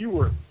much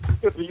fewer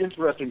of the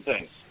interesting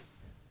things.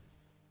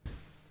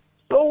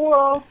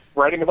 So,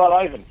 writing about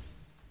Ivan.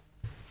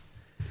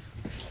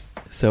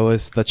 So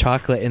is the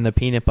chocolate in the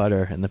peanut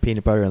butter, and the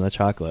peanut butter in the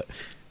chocolate.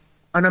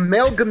 An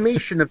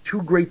amalgamation of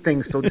two great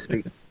things, so to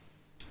speak.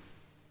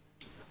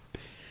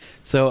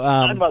 So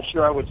I'm not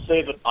sure I would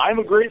say that I'm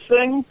a great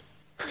thing,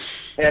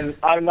 and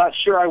I'm not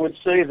sure I would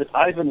say that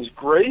Ivan is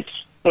great,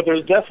 but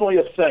there's definitely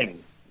a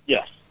thing,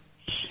 yes.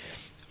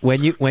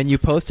 when you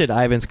posted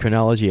Ivan's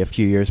Chronology a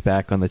few years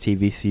back on the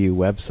TVCU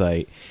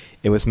website,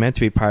 it was meant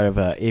to be part of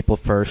a April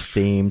 1st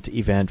themed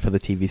event for the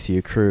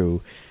TVCU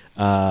Crew,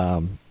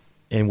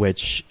 in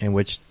which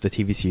the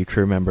TVCU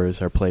Crew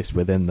members are placed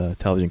within the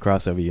television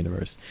crossover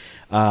universe.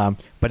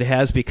 But it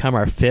has become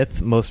our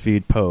 5th most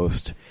viewed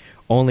post,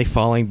 only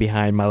falling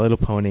behind My Little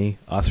Pony,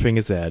 Offspring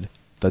of Zed,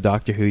 the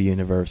Doctor Who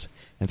universe,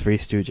 and Three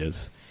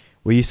Stooges.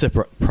 Were you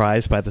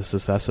surprised by the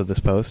success of this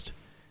post?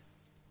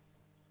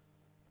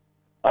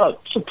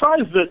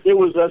 Surprised that it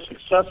was as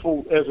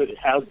successful as it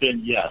has been,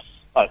 yes.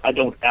 I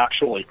don't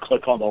actually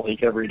click on the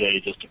link every day,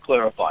 just to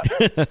clarify.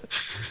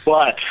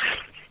 But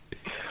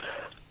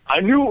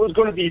I knew it was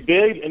going to be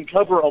big and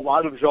cover a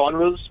lot of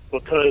genres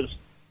because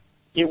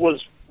it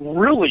was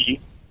really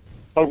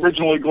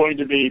originally going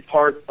to be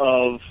part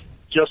of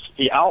just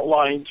the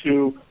outline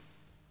to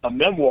a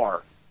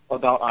memoir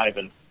about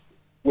Ivan,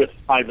 with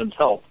Ivan's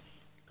help,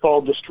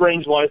 called The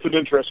Strange Life and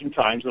Interesting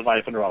Times of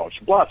Ivan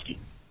Schablotski,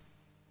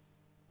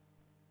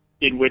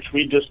 in which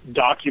we just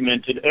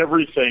documented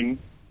everything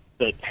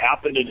that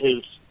happened in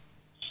his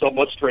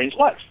somewhat strange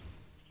life.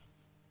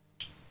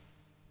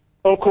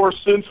 Of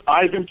course, since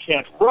Ivan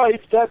can't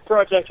write, that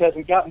project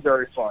hasn't gotten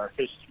very far,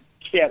 because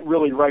you can't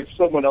really write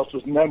someone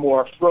else's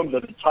memoir from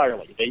them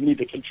entirely. They need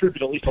to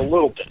contribute at least a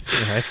little bit.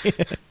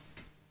 Right.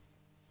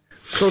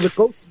 So the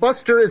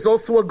Ghostbuster is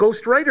also a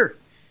ghostwriter.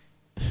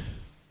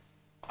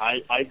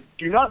 I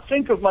do not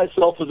think of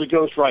myself as a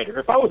ghostwriter.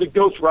 If I was a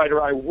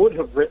ghostwriter, I would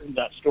have written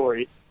that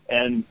story,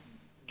 and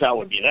that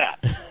would be that.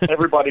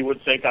 Everybody would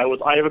think I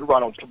was Ivan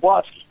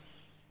Schablotski,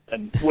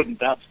 and wouldn't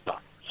that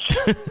suck?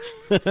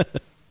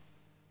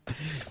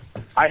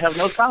 I have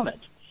no comment.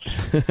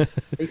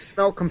 They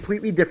smell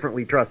completely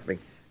differently, trust me.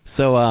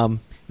 So,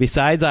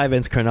 besides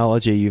Ivan's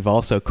Chronology, you've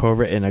also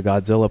co-written a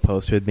Godzilla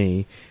post with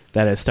me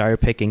that has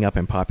started picking up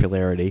in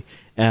popularity,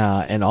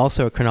 and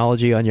also a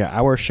chronology on your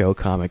Our Show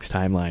comics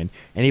timeline.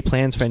 Any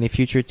plans for any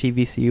future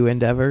TVCU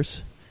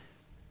endeavors?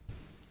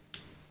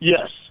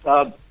 Yes.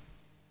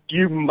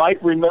 You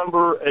might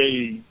remember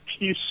a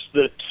piece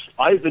that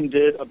Ivan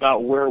did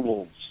about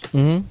werewolves.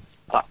 Mm-hmm.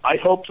 I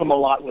helped him a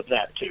lot with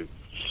that, too.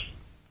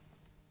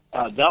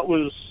 There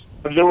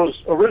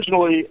was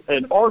originally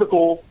an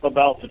article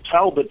about the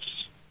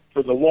Talbots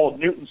for the Walt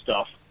Newton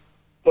stuff,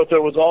 but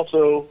there was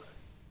also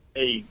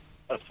a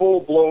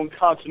full-blown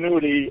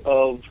continuity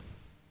of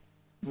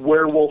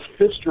werewolf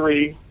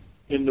history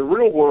in the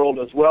real world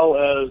as well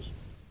as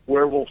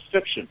werewolf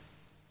fiction.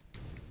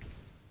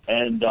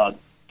 And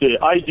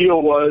the idea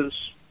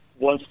was,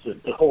 once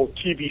the whole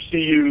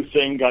TVCU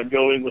thing got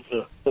going with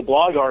the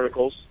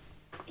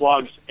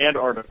blogs and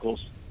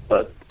articles,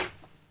 but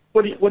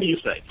what do you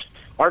say?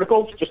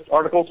 Articles? Just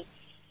articles?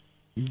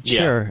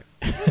 Sure.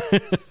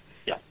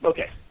 Yeah,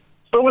 okay.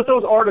 So with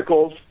those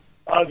articles,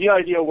 the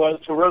idea was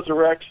to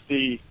resurrect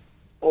the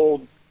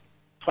old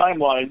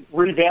timeline,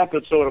 revamp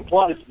it so it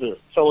applies to the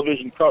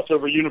television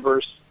crossover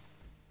universe,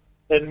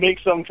 and make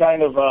some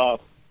kind of,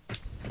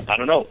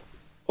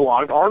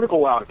 blog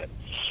article out of it.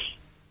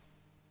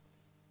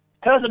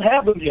 Hasn't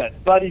happened yet,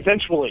 but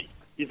eventually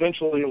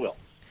it will.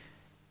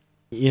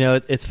 You know,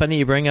 it's funny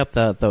you bring up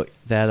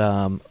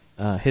that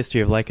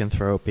history of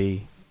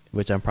lycanthropy,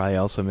 which I'm probably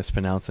also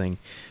mispronouncing,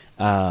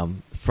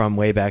 from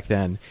way back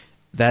then.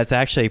 That's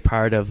actually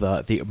part of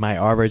my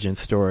origin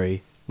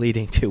story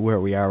leading to where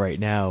we are right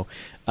now.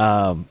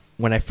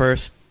 When I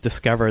first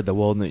discovered the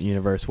Wilderness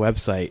Universe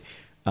website,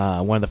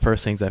 one of the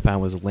first things I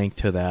found was a link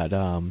to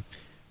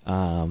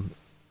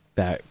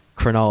that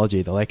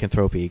chronology, the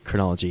Lycanthropy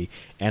chronology,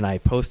 and I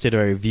posted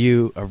a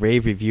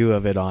rave review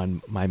of it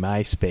on my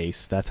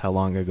MySpace. That's how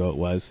long ago it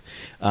was.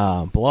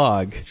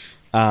 Blog,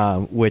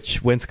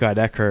 which Win Scott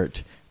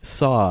Eckert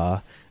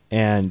saw,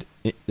 and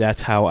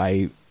that's how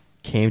I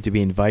came to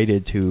be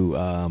invited to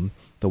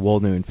the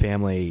Woldnoon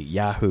Family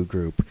Yahoo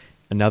group,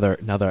 another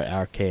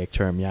archaic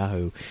term,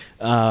 Yahoo.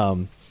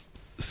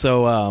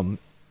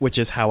 Which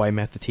is how I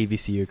met the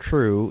TVCU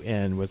crew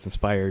and was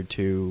inspired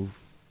to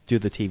do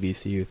the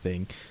TVCU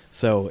thing.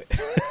 So,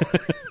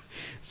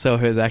 so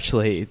it was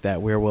actually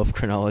that werewolf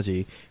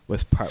chronology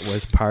was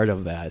part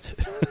of that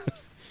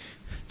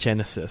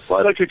genesis. Well,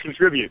 I'd like to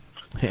contribute.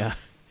 Yeah.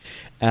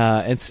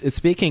 And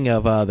speaking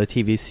of the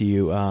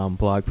TVCU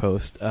blog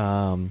post,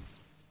 I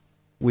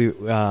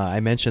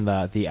mentioned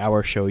the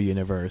Our Show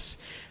universe.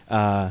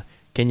 Can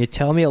you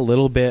tell me a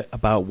little bit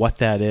about what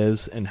that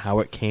is and how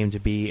it came to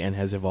be and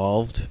has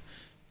evolved?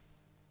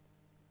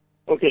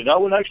 Okay, that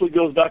one actually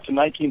goes back to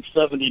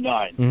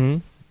 1979.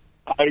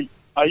 Mm-hmm.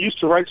 I used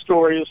to write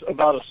stories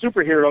about a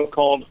superhero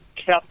called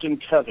Captain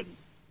Kevin,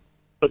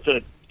 but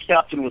the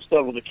captain was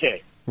spelled with a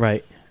K.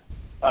 Right.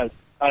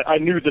 I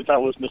knew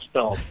that was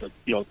misspelled, but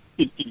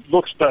it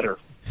looks better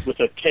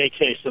with a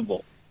KK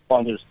symbol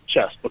on his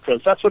chest,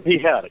 because that's what he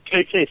had, a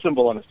KK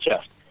symbol on his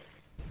chest.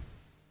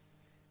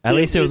 At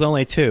least it was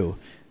only two.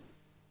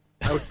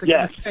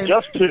 Yes,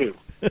 just two.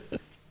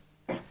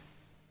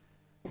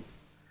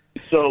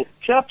 So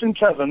Captain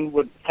Kevin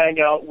would hang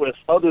out with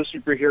other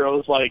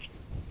superheroes like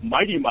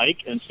Mighty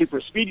Mike and Super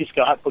Speedy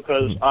Scott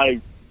because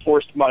I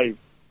forced my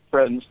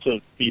friends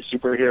to be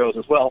superheroes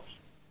as well,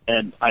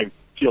 and I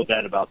feel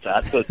bad about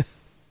that, but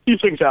these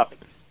things happen.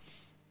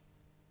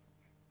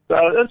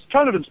 It's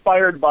kind of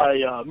inspired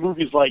by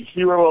movies like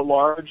Hero at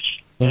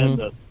Large and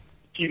the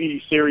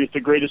TV series The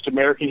Greatest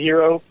American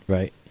Hero.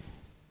 Right.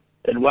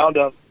 And wound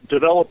up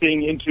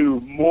developing into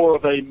more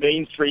of a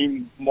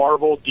mainstream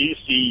Marvel,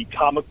 DC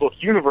comic book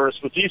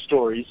universe with these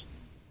stories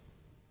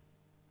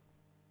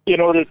in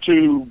order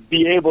to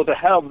be able to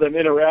have them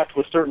interact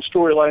with certain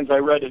storylines I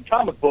read in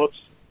comic books.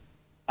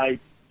 I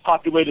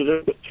populated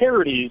it with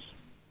parodies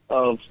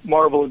of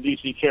Marvel and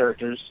DC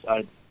characters.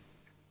 I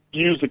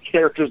used the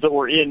characters that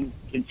were in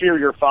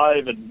Inferior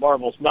 5 and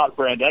Marvel's Not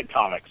Brand Ed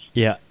comics.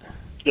 Yeah.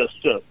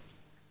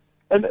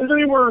 And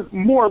they were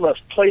more or less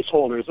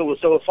placeholders.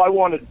 So if I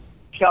wanted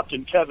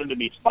Captain Kevin to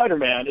meet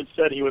Spider-Man,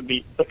 instead he would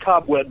be the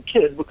Cobweb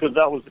Kid because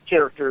that was the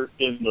character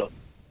in the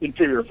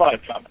Inferior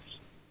 5 comics.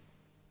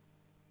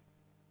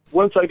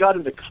 Once I got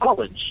into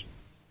college,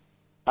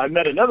 I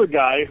met another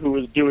guy who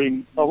was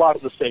doing a lot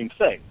of the same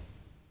thing.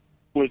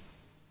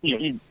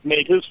 He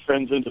made his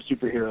friends into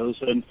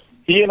superheroes, and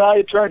he and I,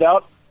 it turned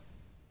out,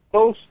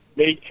 both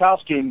made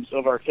costumes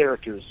of our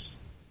characters.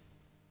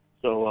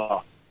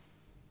 So,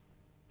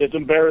 as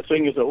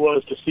embarrassing as it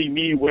was to see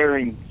me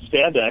wearing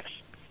spandex,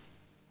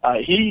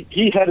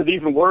 he had it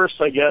even worse,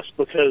 I guess,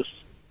 because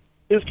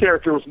his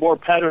character was more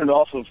patterned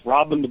off of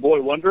Robin the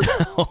Boy Wonder.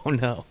 Oh,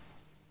 no.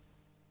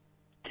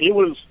 He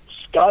was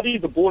Scotty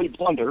the Boy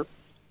Blunder.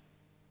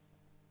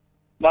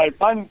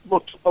 Mine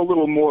looked a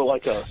little more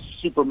like a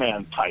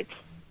Superman type,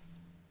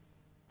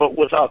 but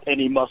without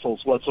any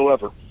muscles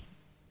whatsoever.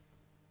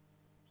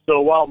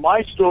 So while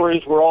my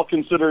stories were all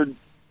considered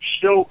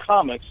show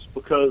comics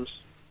because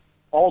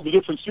all the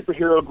different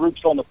superhero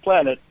groups on the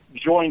planet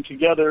joined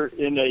together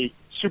in a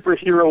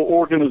superhero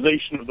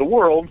organization of the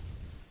world,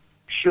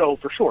 show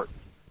for short.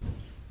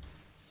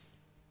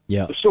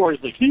 Yeah. The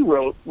stories that he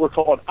wrote were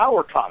called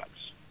Our Comics.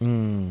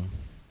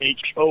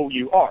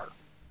 H-O-U-R.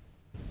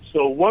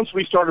 So once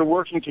we started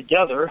working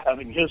together,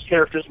 having his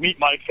characters meet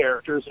my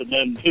characters, and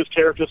then his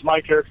characters,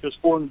 my characters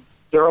formed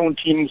their own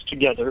teams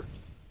together,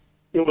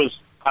 it was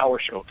Our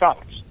Show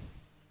Comics.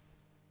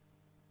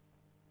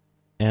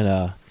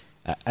 And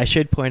I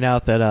should point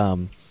out that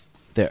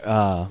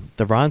the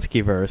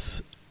Vronsky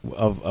verse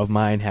of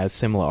mine has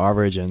similar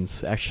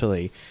origins,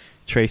 actually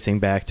tracing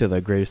back to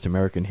the Greatest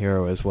American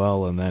Hero as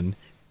well, and then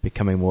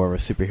becoming more of a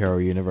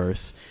superhero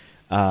universe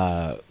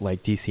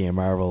like DC and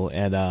Marvel.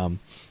 And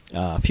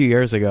a few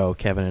years ago,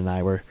 Kevin and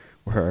I were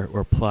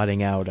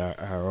plotting out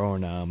our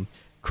own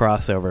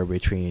crossover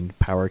between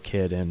Power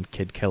Kid and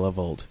Kid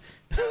Kilovolt,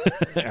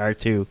 our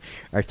two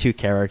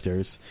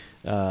characters.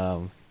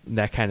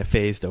 That kind of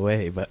phased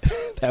away, but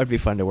that would be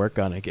fun to work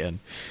on again.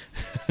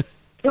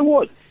 It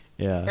would.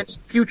 Yeah. Any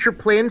future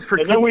plans for?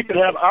 And then we could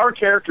have our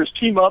characters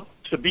team up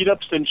to beat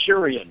up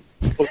Centurion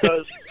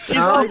because he's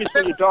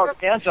obviously a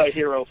dark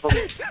anti-hero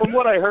from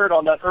what I heard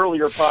on that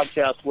earlier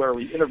podcast where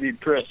we interviewed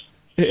Chris.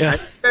 Yeah.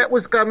 That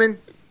was coming.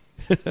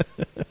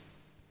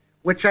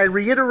 Which I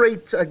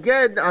reiterate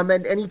again,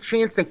 and any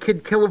chance that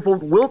Kid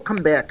Kilovolt will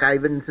come back,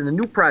 Ivan's in a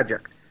new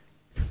project.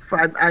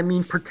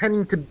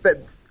 Pretending to be...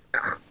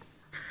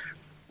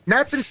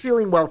 Not been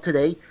feeling well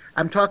today.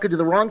 I'm talking to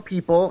the wrong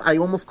people. I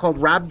almost called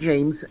Rob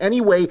James.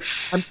 Anyway,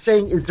 I'm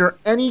saying, is there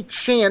any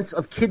chance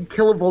of Kid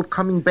Kilovolt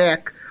coming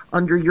back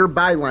under your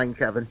byline,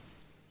 Kevin?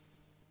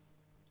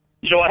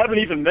 I haven't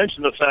even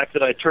mentioned the fact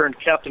that I turned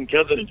Captain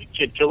Kevin into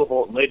Kid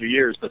Kilovolt in later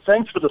years, but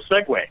thanks for the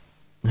segue.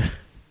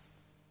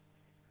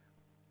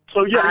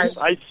 So, yeah,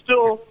 I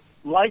still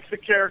like the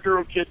character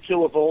of Kid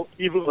Kilovolt,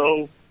 even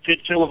though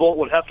Kid Kilovolt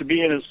would have to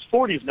be in his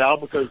 40s now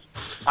because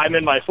I'm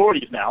in my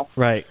 40s now.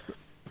 Right.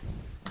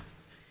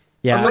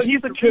 Yeah. But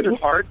he's a kid at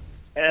heart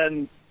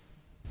and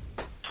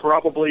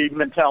probably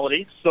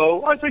mentality,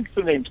 so I think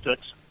the name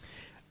sticks.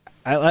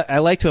 I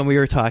liked when we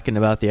were talking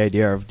about the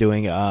idea of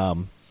doing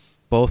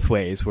both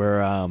ways,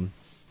 where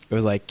it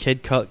was like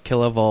Kid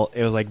Kilovolt,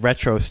 it was like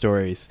retro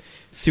stories,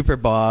 Super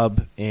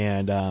Bob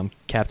and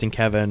Captain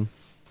Kevin,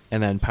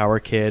 and then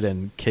Power Kid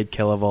and Kid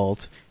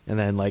Kilovolt, and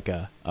then like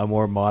a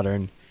more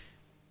modern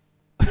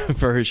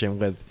version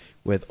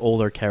with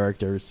older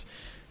characters.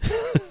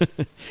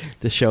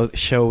 To show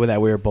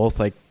that we were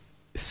both like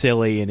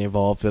silly and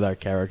involved with our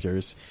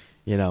characters.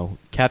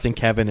 Captain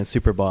Kevin and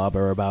Super Bob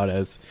are about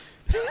as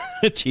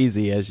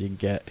cheesy as you can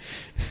get.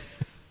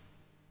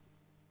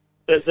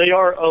 They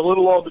are a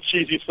little on the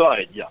cheesy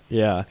side, yeah.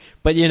 Yeah,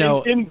 but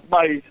in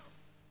my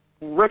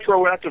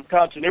retroactive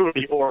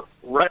continuity, or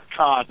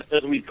retcon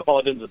as we call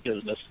it in the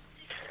business,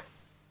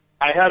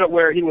 I had it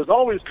where he was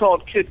always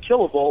called Kid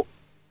Kilovolt,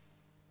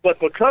 but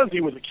because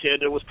he was a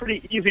kid, it was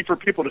pretty easy for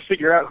people to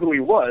figure out who he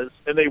was,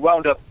 and they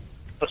wound up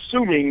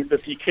assuming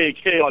that the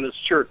KK on his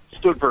shirt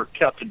stood for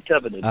Captain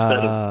Kevin instead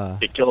of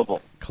Kid Kilovolt.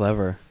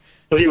 Clever.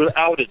 So he was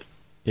outed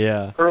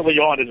early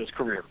on in his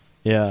career.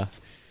 Yeah.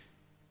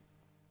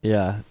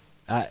 Yeah.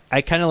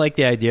 I kind of like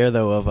the idea,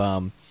 though,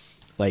 of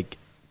like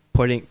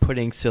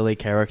putting silly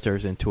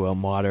characters into a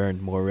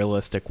modern, more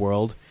realistic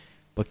world,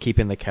 but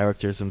keeping the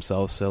characters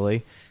themselves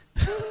silly.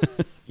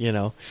 You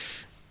know,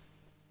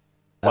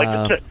 Like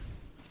a tick.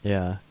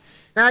 yeah.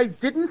 Guys,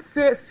 didn't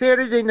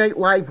Saturday Night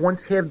Live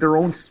once have their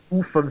own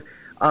spoof of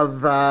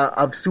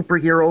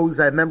superheroes?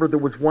 I remember there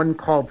was one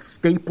called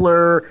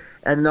Stapler,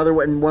 and another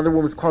one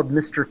was called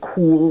Mr.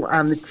 Cool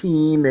on the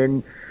team,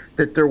 and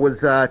that there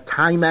was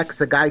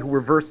Timex, a guy who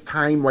reversed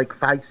time like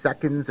 5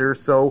 seconds or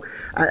so.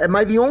 Am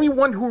I the only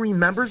one who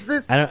remembers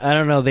this? I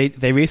don't know.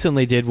 They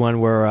recently did one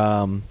where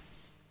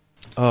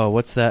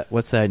what's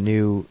that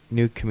new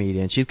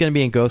comedian? She's going to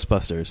be in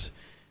Ghostbusters.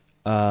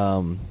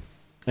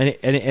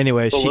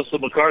 Anyway, Melissa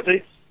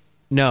McCarthy?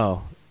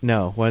 No,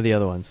 one of the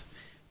other ones.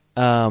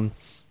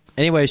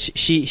 Anyway,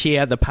 she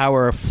had the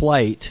power of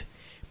flight,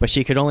 but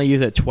she could only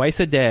use it twice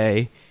a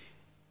day,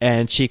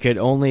 and she could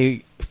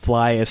only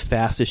fly as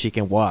fast as she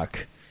can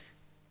walk.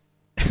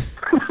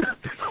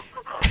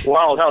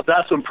 Wow, now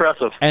that's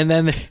impressive. And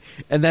then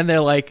they're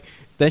like,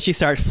 then she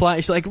starts flying.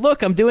 She's like,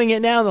 "Look, I'm doing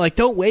it now." And they're like,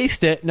 "Don't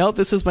waste it." No,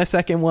 this is my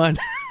second one.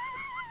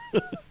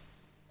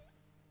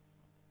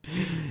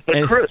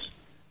 But Chris,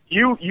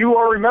 you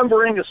are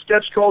remembering a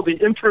sketch called The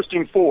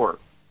Interesting Four.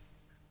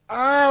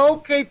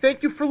 Okay.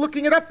 Thank you for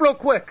looking it up real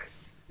quick.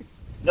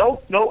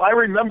 No, I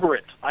remember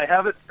it. I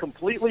have it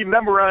completely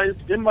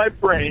memorized in my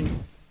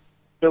brain.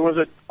 There was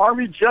an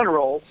army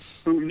general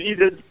who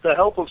needed the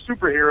help of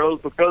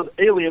superheroes because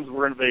aliens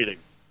were invading.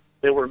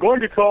 They were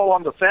going to call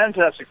on the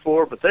Fantastic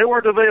Four, but they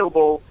weren't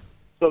available,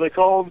 so they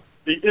called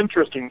the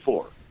Interesting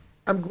Four.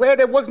 I'm glad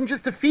it wasn't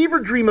just a fever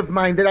dream of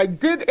mine, that I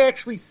did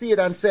actually see it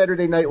on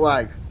Saturday Night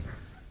Live.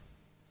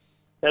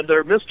 And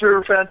their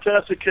Mr.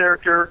 Fantastic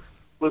character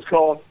was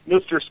called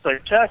Mr.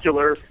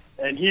 Spectacular,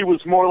 and he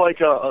was more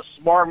like a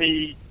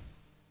smarmy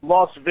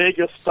Las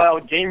Vegas-style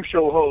game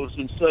show host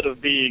instead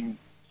of being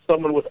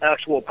someone with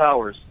actual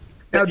powers.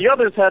 Now, And the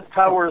others had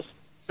powers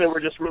that were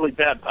just really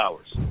bad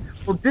powers.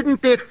 Well,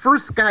 didn't that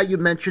first guy you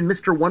mentioned,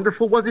 Mr.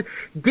 Wonderful, was it?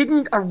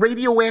 Didn't a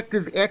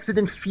radioactive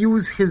accident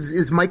fuse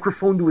his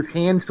microphone to his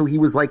hand so he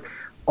was, like,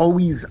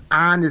 always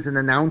on as an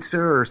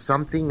announcer or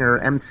something, or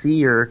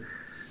MC, or...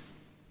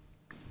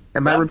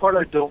 That part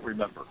I don't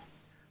remember.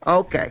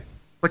 Okay.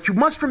 But you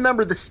must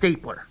remember the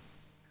stapler.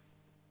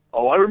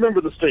 Oh, I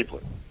remember the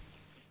stapler.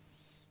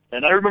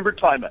 And I remember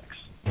Timex.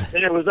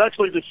 And it was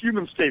actually the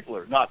human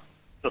stapler, not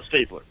the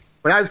stapler.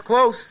 But I was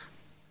close.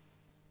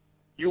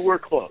 You were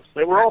close.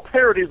 They were all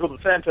parodies of the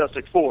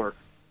Fantastic Four.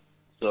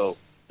 So,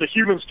 the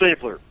human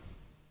stapler.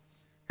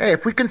 Hey,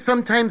 if we can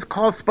sometimes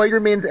call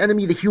Spider-Man's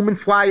enemy the human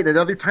fly and at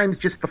other times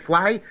just the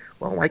fly,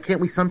 well, why can't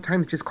we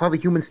sometimes just call the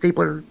human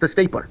stapler the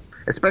stapler?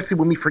 Especially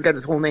when we forget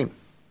his whole name.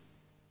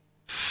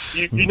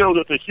 You know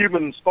that the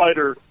human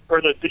spider,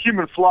 or the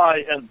human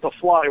fly and the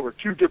fly were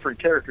two different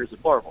characters in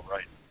Marvel,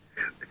 right?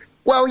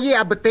 Well,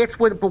 yeah, but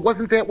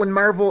wasn't that when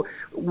Marvel,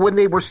 when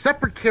they were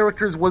separate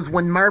characters, was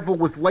when Marvel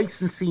was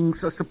licensing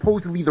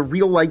supposedly the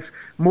real life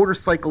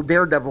motorcycle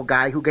Daredevil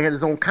guy who had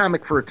his own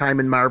comic for a time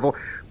in Marvel.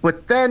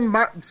 But then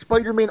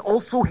Spider-Man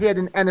also had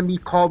an enemy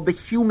called the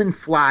Human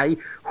Fly,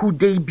 who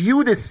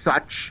debuted as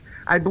such,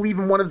 I believe,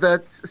 in one of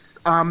the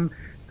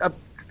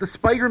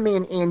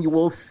Spider-Man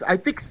annuals. I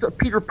think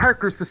Peter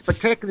Parker's the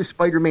Spectacular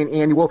Spider-Man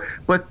annual,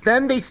 but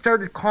then they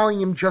started calling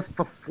him just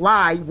the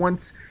Fly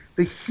once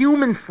the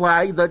Human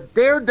Fly, the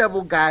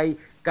Daredevil guy,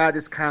 got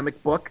his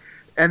comic book,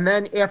 and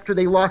then after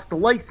they lost the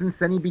license,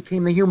 then he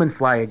became the Human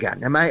Fly again.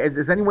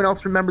 Does anyone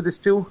else remember this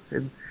too?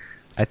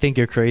 I think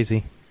you're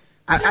crazy.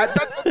 I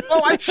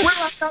swear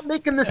I'm not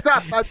making this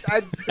up.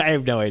 I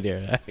have no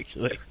idea,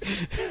 actually.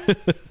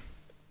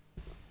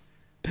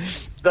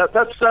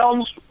 That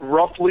sounds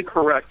roughly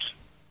correct.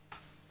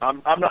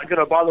 I'm not going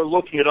to bother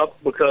looking it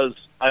up because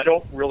I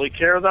don't really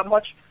care that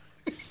much,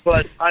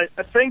 but I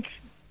think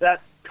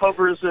that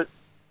covers it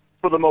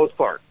for the most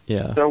part.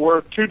 Yeah. There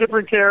were two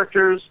different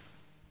characters,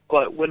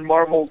 but when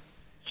Marvel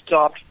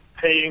stopped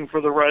paying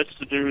for the rights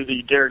to do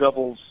the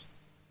Daredevil's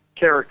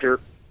character,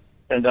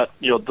 and that,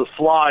 the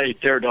Fly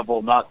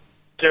Daredevil, not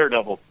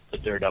Daredevil, the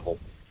Daredevil.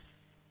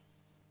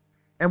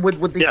 And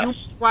would the Human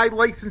Fly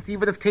license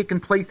even have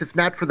taken place if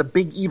not for the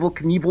big Evil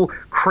Knievel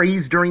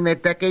craze during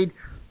that decade?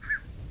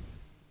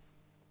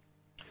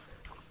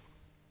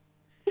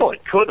 Well,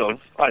 it could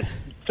have. I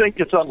think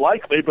it's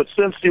unlikely, but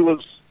since he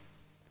was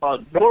a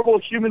normal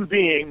human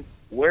being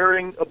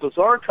wearing a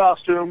bizarre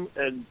costume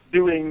and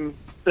doing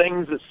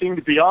things that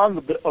seemed beyond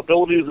the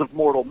abilities of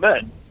mortal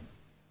men,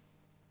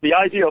 the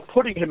idea of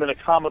putting him in a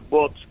comic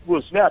book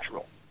was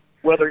natural.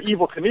 Whether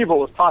Evel Knievel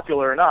was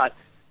popular or not,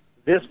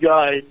 this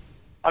guy,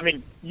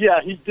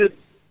 he did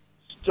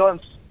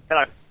stunts, and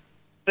I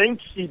think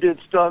he did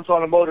stunts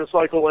on a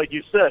motorcycle like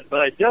you said,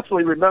 but I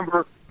definitely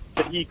remember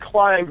that he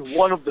climbed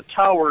one of the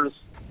towers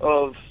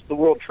of the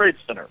World Trade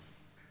Center.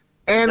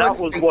 And that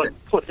was what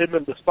put him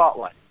in the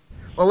spotlight.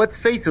 Well, let's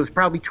face it, it was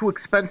probably too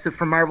expensive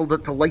for Marvel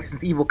to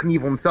license Evel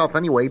Knievel himself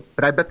anyway,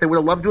 but I bet they would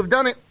have loved to have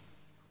done it.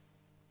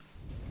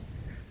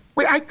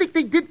 Wait, I think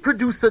they did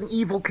produce an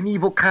Evel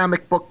Knievel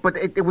comic book, but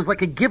it was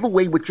like a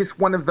giveaway with just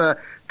one of the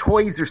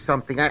toys or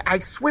something. I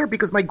swear,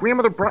 because my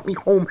grandmother brought me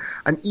home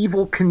an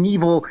Evel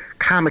Knievel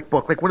comic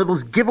book, like one of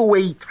those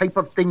giveaway type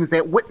of things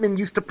that Whitman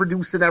used to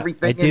produce and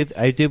everything.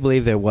 I do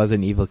believe there was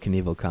an Evel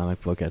Knievel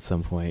comic book at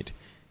some point.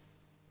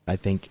 I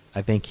think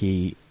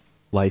he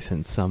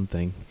licensed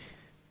something.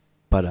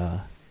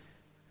 But,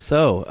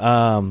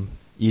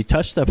 you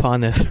touched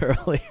upon this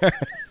earlier,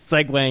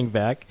 segueing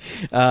back.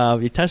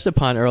 You touched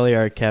upon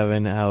earlier,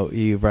 Kevin, how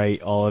you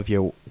write all of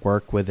your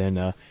work within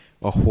a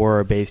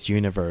horror-based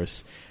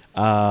universe.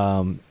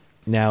 Now,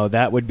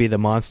 that would be the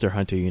Monster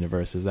Hunter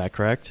universe, is that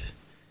correct?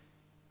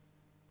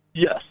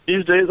 Yes.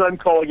 These days I'm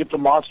calling it the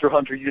Monster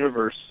Hunter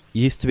universe. It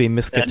used to be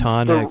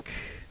Miskatonic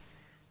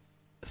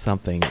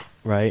something,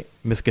 right?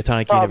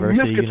 Miskatonic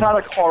University.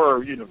 Miskatonic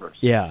Horror Universe.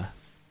 Yeah.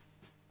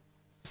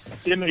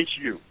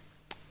 MHU.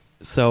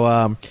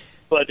 So,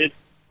 but it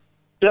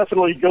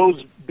definitely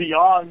goes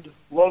beyond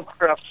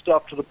Lovecraft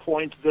stuff to the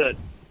point that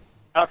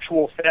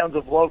actual fans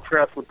of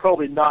Lovecraft would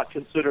probably not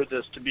consider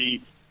this to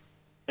be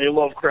a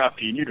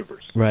Lovecraftian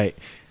universe. Right.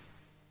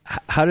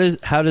 How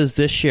does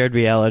this shared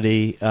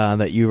reality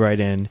that you write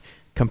in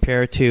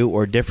compare to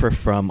or differ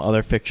from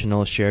other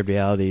fictional shared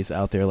realities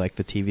out there, like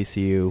the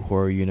TVCU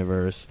horror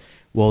universe,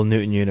 Will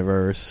Newton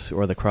universe,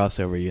 or the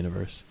crossover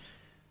universe?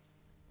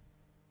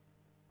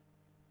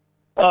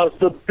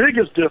 The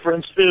biggest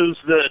difference is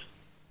that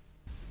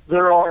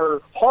there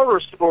are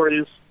horror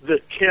stories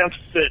that can't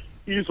fit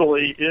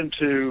easily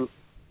into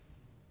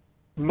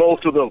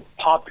most of the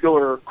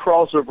popular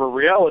crossover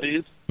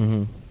realities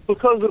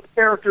because of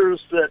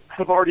characters that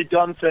have already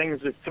done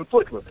things that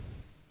conflict with it.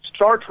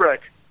 Star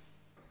Trek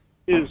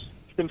is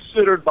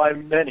considered by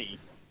many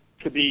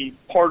to be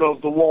part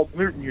of the Walt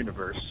Newton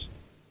universe.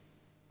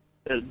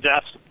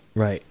 That's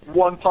right.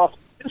 One possible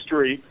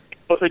history,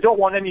 but they don't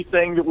want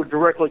anything that would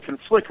directly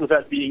conflict with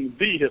that being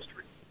the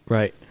history.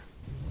 Right.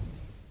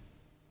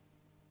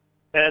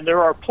 And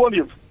there are plenty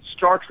of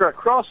Star Trek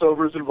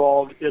crossovers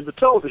involved in the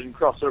television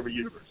crossover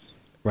universe.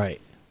 Right.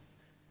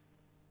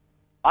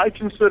 I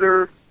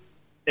consider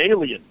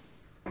Alien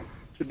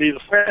to be the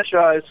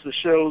franchise that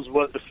shows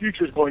what the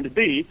future is going to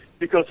be,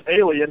 because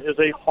Alien is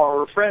a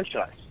horror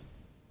franchise.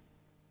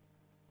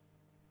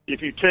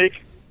 If you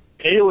take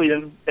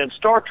Alien and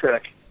Star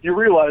Trek, you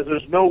realize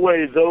there's no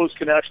way those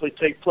can actually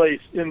take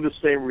place in the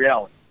same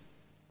reality.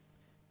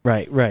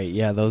 Right.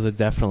 Yeah, those are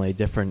definitely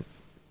different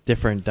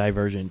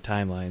divergent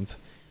timelines.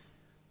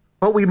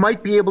 But we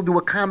might be able to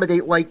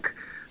accommodate, like,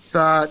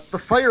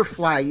 the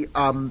Firefly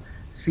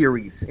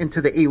series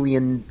into the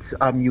Alien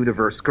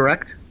universe,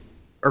 correct?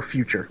 Or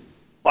future?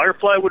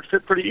 Firefly would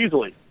fit pretty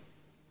easily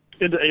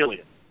into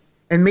Alien.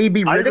 And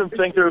maybe Riddick? I even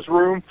think there's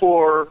room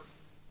for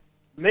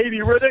maybe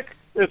Riddick.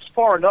 It's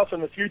far enough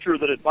in the future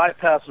that it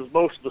bypasses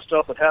most of the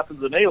stuff that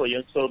happens in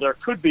Alien, so there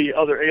could be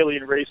other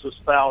alien races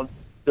found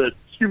that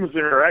humans are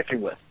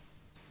interacting with.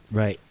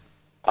 Right.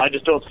 I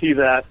just don't see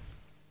that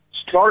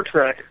Star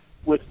Trek,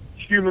 with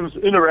humans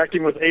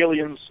interacting with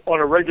aliens on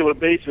a regular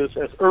basis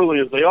as early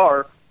as they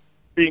are,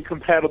 being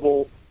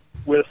compatible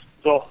with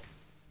the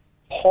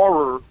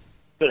horror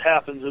that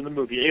happens in the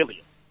movie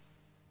Alien.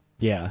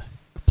 Yeah.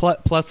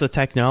 Plus the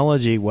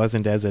technology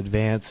wasn't as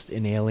advanced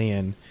in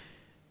Alien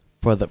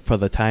for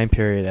the time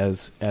period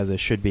as it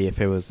should be if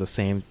it was the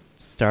same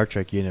Star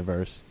Trek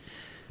universe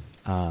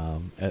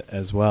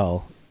as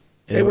well.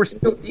 They were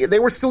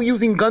still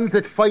using guns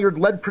that fired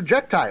lead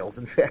projectiles.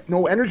 In fact,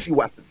 no energy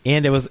weapons.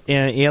 And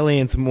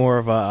Alien's more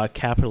of a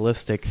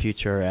capitalistic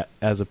future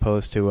as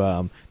opposed to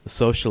the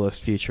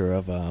socialist future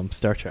of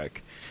Star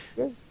Trek.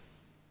 Yeah.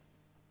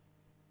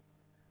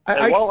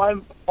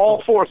 I'm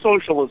all for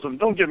socialism.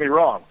 Don't get me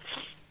wrong.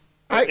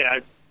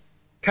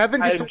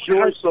 Kevin, I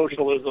enjoy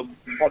socialism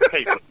on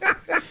paper.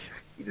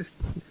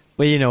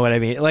 Well, you know what I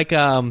mean. Like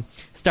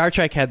Star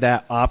Trek had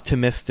that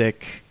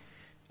optimistic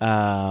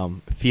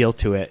feel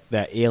to it.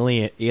 That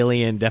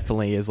Alien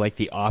definitely is like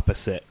the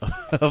opposite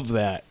of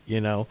that.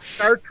 You know,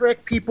 Star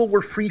Trek people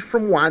were free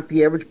from want,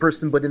 the average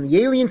person, but in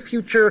the Alien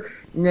future,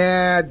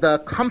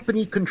 the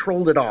company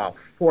controlled it all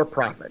for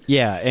profit.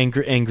 Yeah, and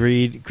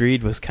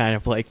greed was kind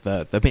of like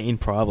the main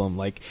problem.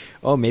 Like,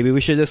 oh, maybe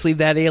we should just leave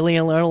that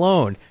alien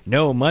alone.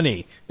 No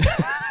money.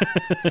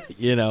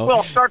 You know.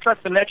 Well, Star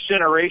Trek: The Next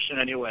Generation,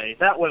 anyway,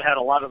 that one had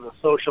a lot of the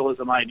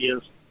socialism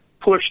ideas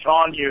pushed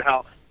on you.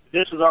 How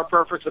this is our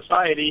perfect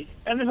society,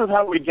 and this is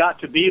how we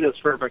got to be this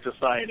perfect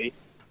society.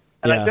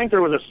 And I think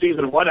there was a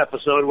season 1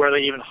 episode where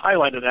they even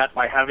highlighted that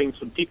by having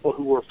some people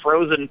who were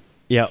frozen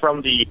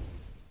from the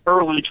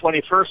early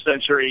 21st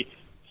century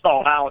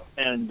thaw out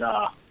and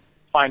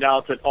find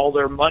out that all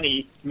their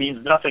money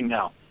means nothing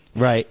now.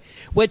 Right,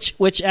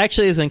 which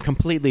actually isn't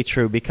completely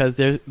true, because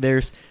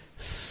there's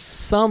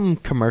some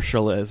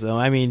commercialism.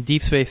 I mean,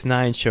 Deep Space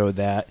Nine showed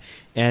that,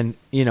 and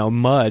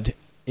Mud,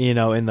 in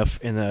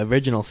the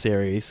original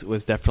series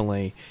was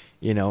definitely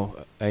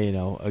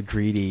a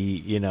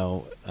greedy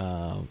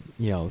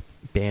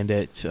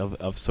bandit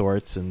of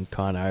sorts and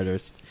con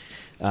artist.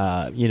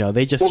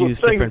 They just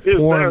use different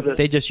forms.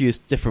 They just use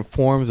different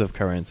forms of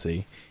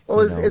currency.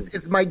 Well,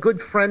 as my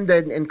good friend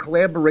and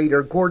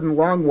collaborator Gordon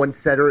Long once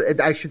said, or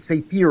I should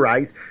say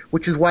theorized,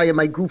 which is why in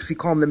my groups we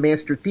call him the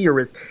master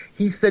theorist,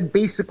 he said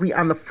basically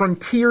on the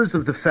frontiers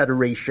of the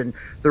Federation,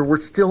 there were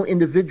still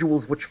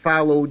individuals which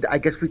followed, I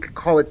guess we could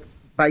call it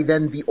by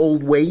then, the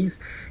old ways,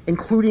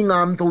 including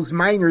those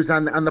miners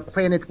on the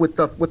planet with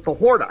the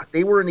Horta.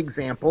 They were an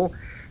example.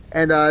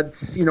 And,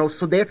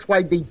 so that's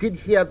why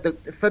the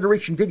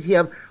Federation did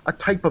have a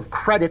type of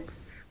credit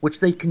which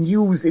they can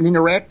use in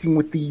interacting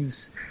with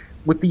these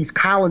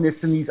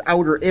colonists in these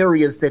outer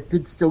areas that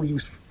did still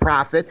use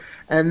profit.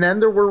 And then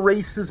there were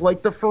races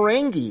like the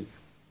Ferengi,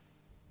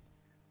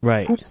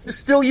 right, who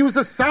still use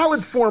a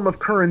solid form of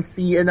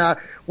currency. And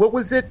what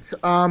was it?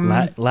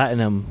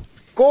 Latinum.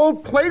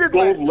 Gold-plated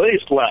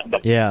gold-laced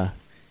Latinum. Yeah.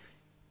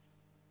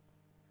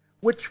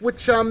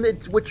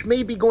 Which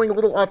may be going a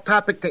little off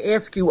topic to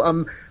ask you,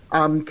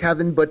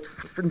 Kevin, but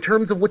in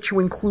terms of what you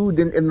include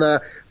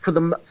for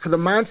the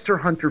Monster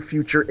Hunter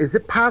future, is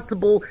it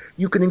possible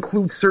you can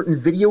include certain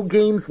video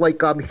games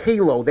like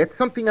Halo? That's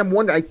something I'm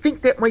wondering. I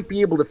think that might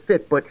be able to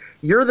fit, but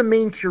you're the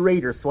main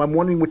curator, so I'm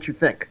wondering what you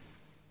think.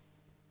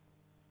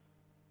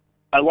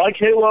 I like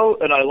Halo,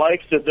 and I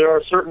like that there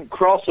are certain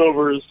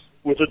crossovers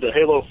within the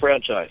Halo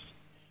franchise.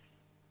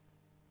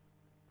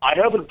 I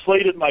haven't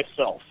played it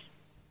myself,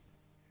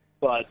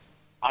 but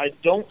I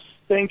don't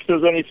think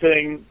there's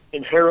anything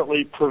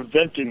inherently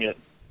preventing it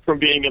from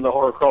being in the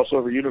horror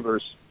crossover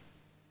universe,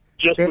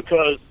 just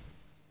because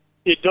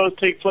it does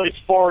take place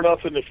far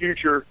enough in the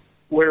future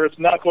where it's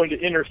not going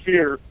to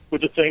interfere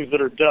with the things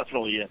that are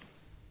definitely in.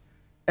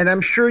 And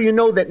I'm sure you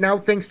know that now,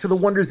 thanks to the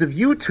wonders of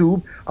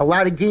YouTube, a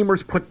lot of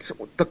gamers put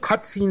the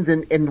cutscenes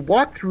and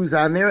walkthroughs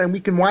on there, and we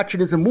can watch it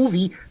as a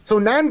movie, so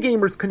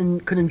non-gamers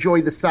can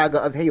enjoy the saga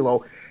of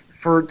Halo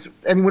for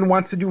anyone who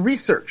wants to do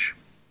research.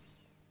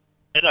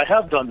 And I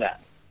have done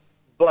that.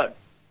 But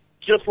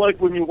just like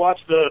when you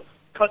watch the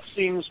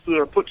cutscenes that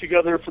are put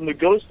together from the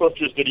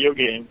Ghostbusters video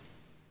game,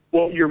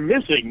 what you're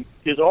missing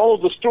is all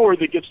of the story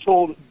that gets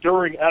told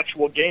during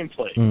actual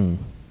gameplay.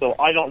 So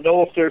I don't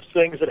know if there's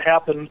things that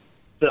happen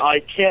that I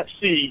can't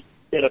see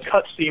in a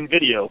cutscene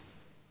video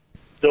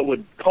that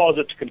would cause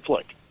it to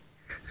conflict.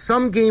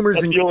 Some gamers...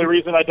 That's the only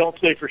reason I don't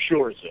say for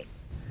sure it's in.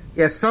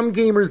 Yeah, some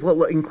gamers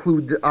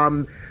include...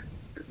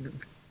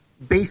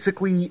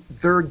 basically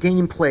their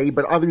gameplay,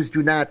 but others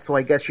do not, so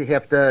I guess you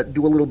have to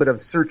do a little bit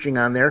of searching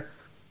on there.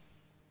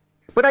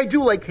 But I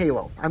do like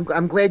Halo.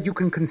 I'm glad you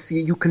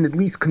can at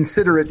least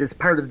consider it as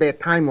part of that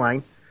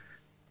timeline,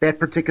 that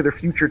particular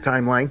future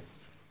timeline.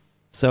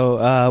 So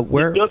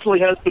it definitely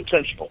has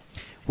potential.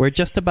 We're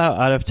just about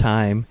out of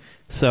time,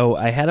 so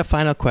I had a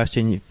final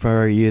question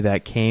for you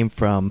that came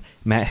from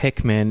Matt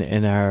Hickman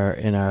in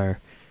our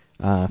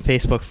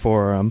Facebook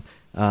forum,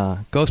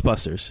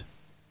 Ghostbusters.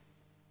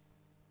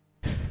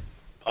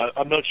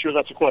 I'm not sure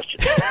that's a question.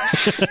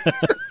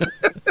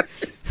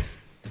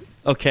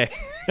 Okay.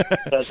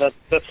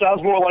 that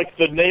sounds more like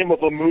the name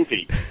of a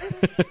movie.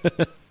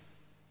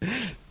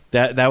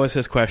 That was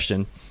his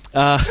question.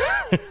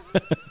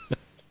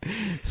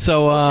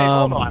 So,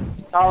 hold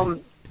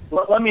on.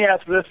 Let me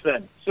ask this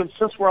then.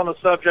 Since we're on the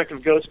subject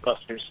of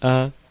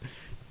Ghostbusters,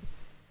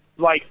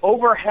 like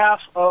over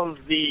half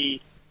of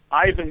the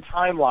Ivan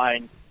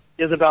timeline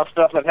is about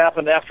stuff that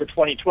happened after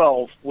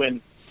 2012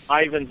 when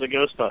Ivan's a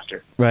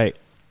Ghostbuster. Right.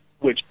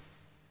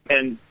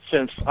 And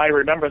since I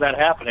remember that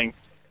happening,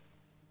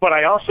 but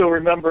I also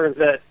remember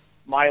that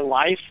my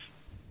life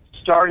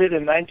started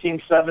in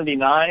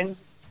 1979,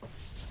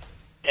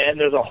 and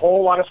there's a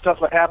whole lot of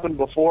stuff that happened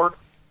before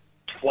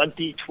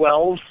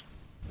 2012.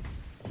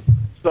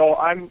 So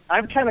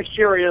I'm kind of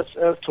curious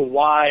as to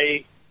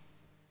why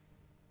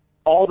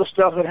all the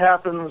stuff that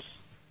happens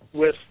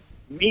with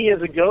me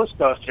as a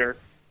Ghostbuster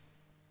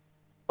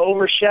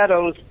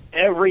overshadows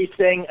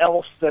everything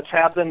else that's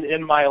happened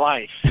in my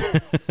life.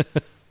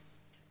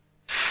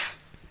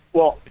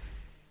 Well,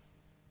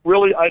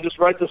 really, I just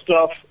write the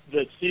stuff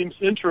that seems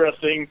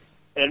interesting,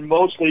 and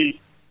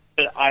mostly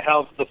I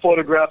have the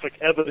photographic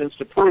evidence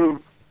to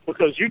prove,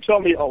 because you tell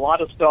me a lot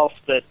of stuff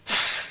that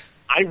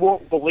I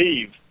won't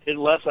believe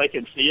unless I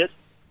can see it,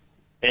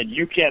 and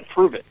you can't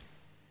prove it.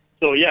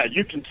 So, yeah,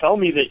 you can tell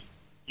me that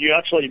you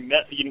actually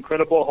met the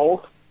Incredible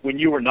Hulk when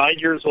you were 9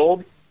 years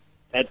old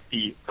at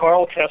the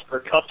Carl Kessler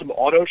Custom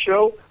Auto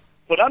Show,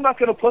 but I'm not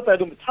going to put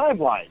that in the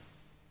timeline,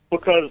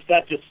 because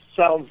that just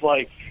sounds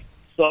like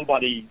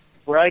somebody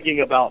bragging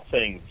about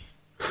things,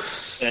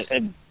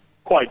 and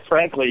quite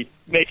frankly,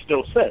 makes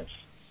no sense.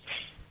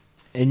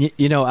 And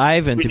you know,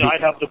 Ivan, to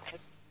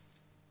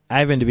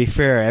be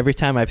fair, every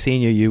time I've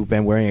seen you, you've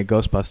been wearing a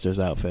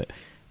Ghostbusters outfit.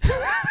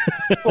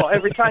 Well,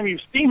 every time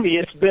you've seen me,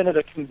 it's been at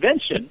a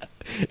convention.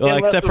 Well,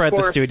 except for at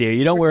the studio.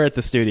 You don't wear it at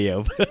the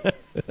studio.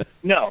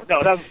 No,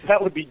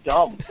 that would be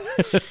dumb,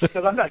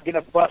 because I'm not going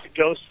to bust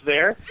ghosts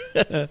there.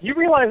 You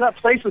realize that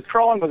place is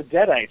crawling with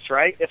deadites,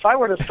 right? If I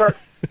were to start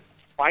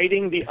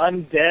fighting the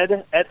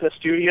undead at the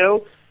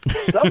studio,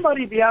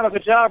 somebody'd be out of a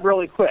job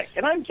really quick.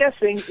 And I'm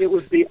guessing it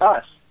would be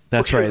us.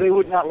 That's because right. They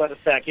would not let us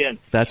back in.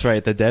 That's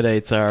right. The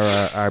Deadites are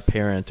our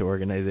parent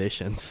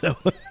organization. So,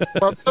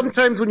 Well,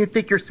 sometimes when you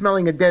think you're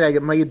smelling a deadite,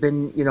 it might have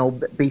been,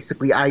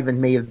 basically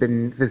Ivan may have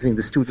been visiting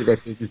the studio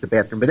that day to use the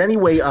bathroom. But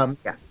anyway, yeah.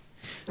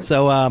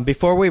 So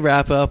before we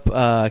wrap up,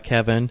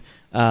 Kevin,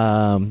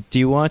 do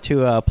you want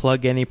to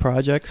plug any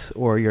projects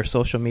or your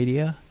social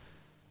media?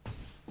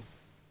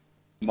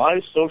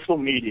 My social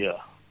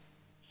media.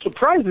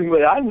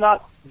 Surprisingly, I'm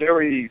not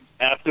very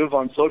active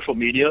on social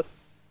media.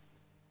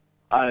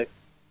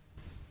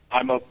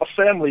 I'm a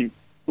family.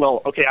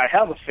 Well, okay, I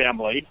have a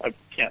family. I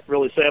can't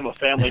really say I'm a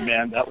family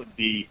man. That would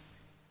be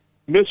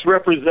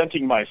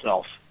misrepresenting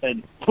myself.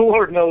 And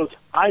Lord knows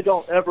I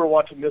don't ever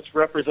want to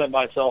misrepresent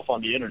myself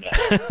on the internet.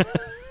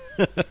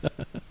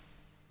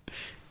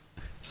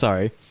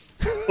 Sorry.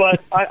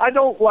 But I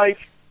don't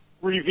like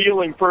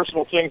revealing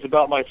personal things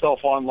about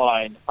myself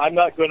online. I'm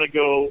not going to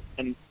go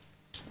and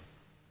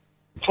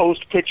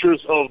post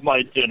pictures of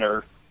my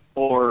dinner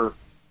or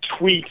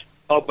tweet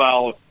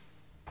about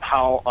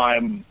how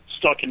I'm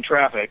stuck in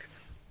traffic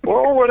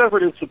or whatever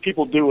it is that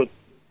people do with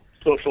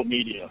social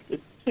media.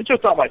 It's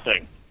just not my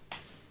thing.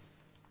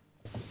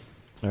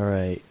 All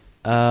right.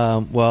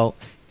 Well,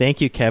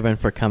 thank you, Kevin,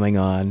 for coming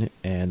on,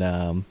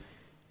 and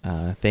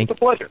It's a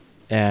pleasure.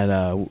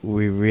 And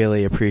we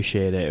really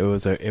appreciate it.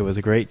 It was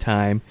a great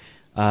time.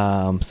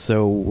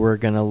 So we're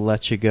gonna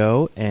let you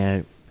go,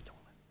 and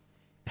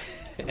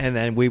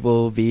then we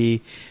will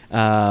be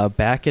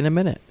back in a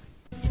minute.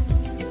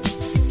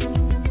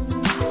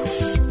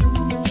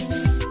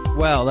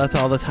 Well, that's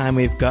all the time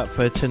we've got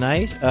for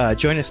tonight.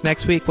 Join us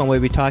next week when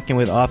we'll be talking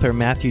with author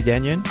Matthew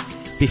Denyon.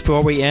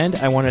 Before we end,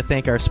 I want to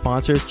thank our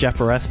sponsors, Jeff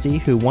Oresti,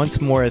 who once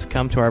more has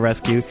come to our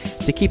rescue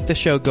to keep the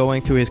show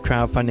going through his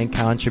crowdfunding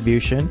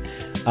contribution,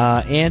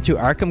 and to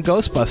Arkham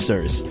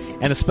Ghostbusters.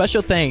 And a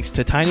special thanks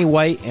to Tiny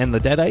White and the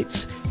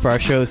Deadites for our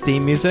show's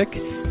theme music.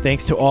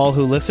 Thanks to all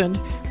who listened.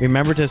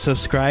 Remember to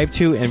subscribe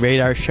to and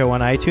rate our show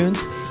on iTunes.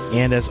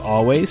 And as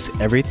always,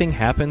 everything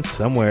happens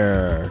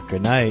somewhere.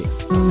 Good night.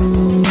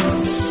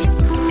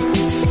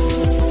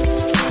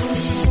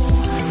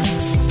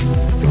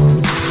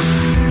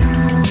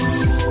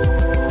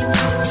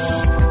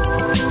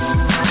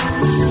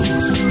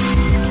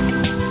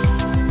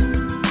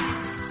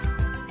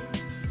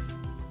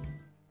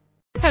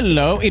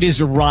 Hello, it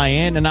is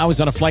Ryan, and I was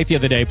on a flight the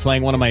other day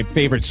playing one of my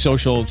favorite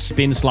social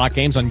spin slot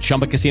games on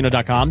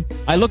ChumbaCasino.com.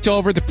 I looked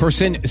over at the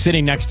person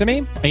sitting next to me,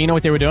 and you know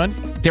what they were doing?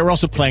 They were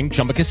also playing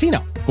Chumba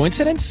Casino.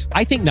 Coincidence?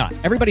 I think not.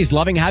 Everybody's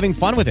loving having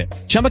fun with it.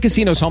 Chumba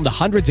Casino is home to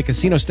hundreds of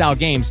casino-style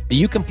games that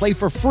you can play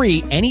for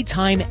free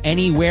anytime,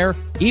 anywhere,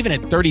 even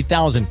at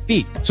 30,000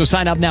 feet. So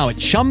sign up now at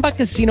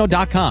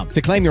ChumbaCasino.com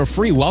to claim your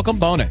free welcome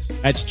bonus.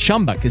 That's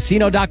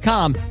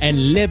ChumbaCasino.com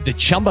and live the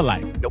Chumba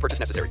life. No purchase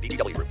necessary.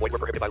 VGW Group. Void where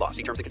prohibited by law.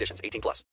 See terms and conditions. 18+.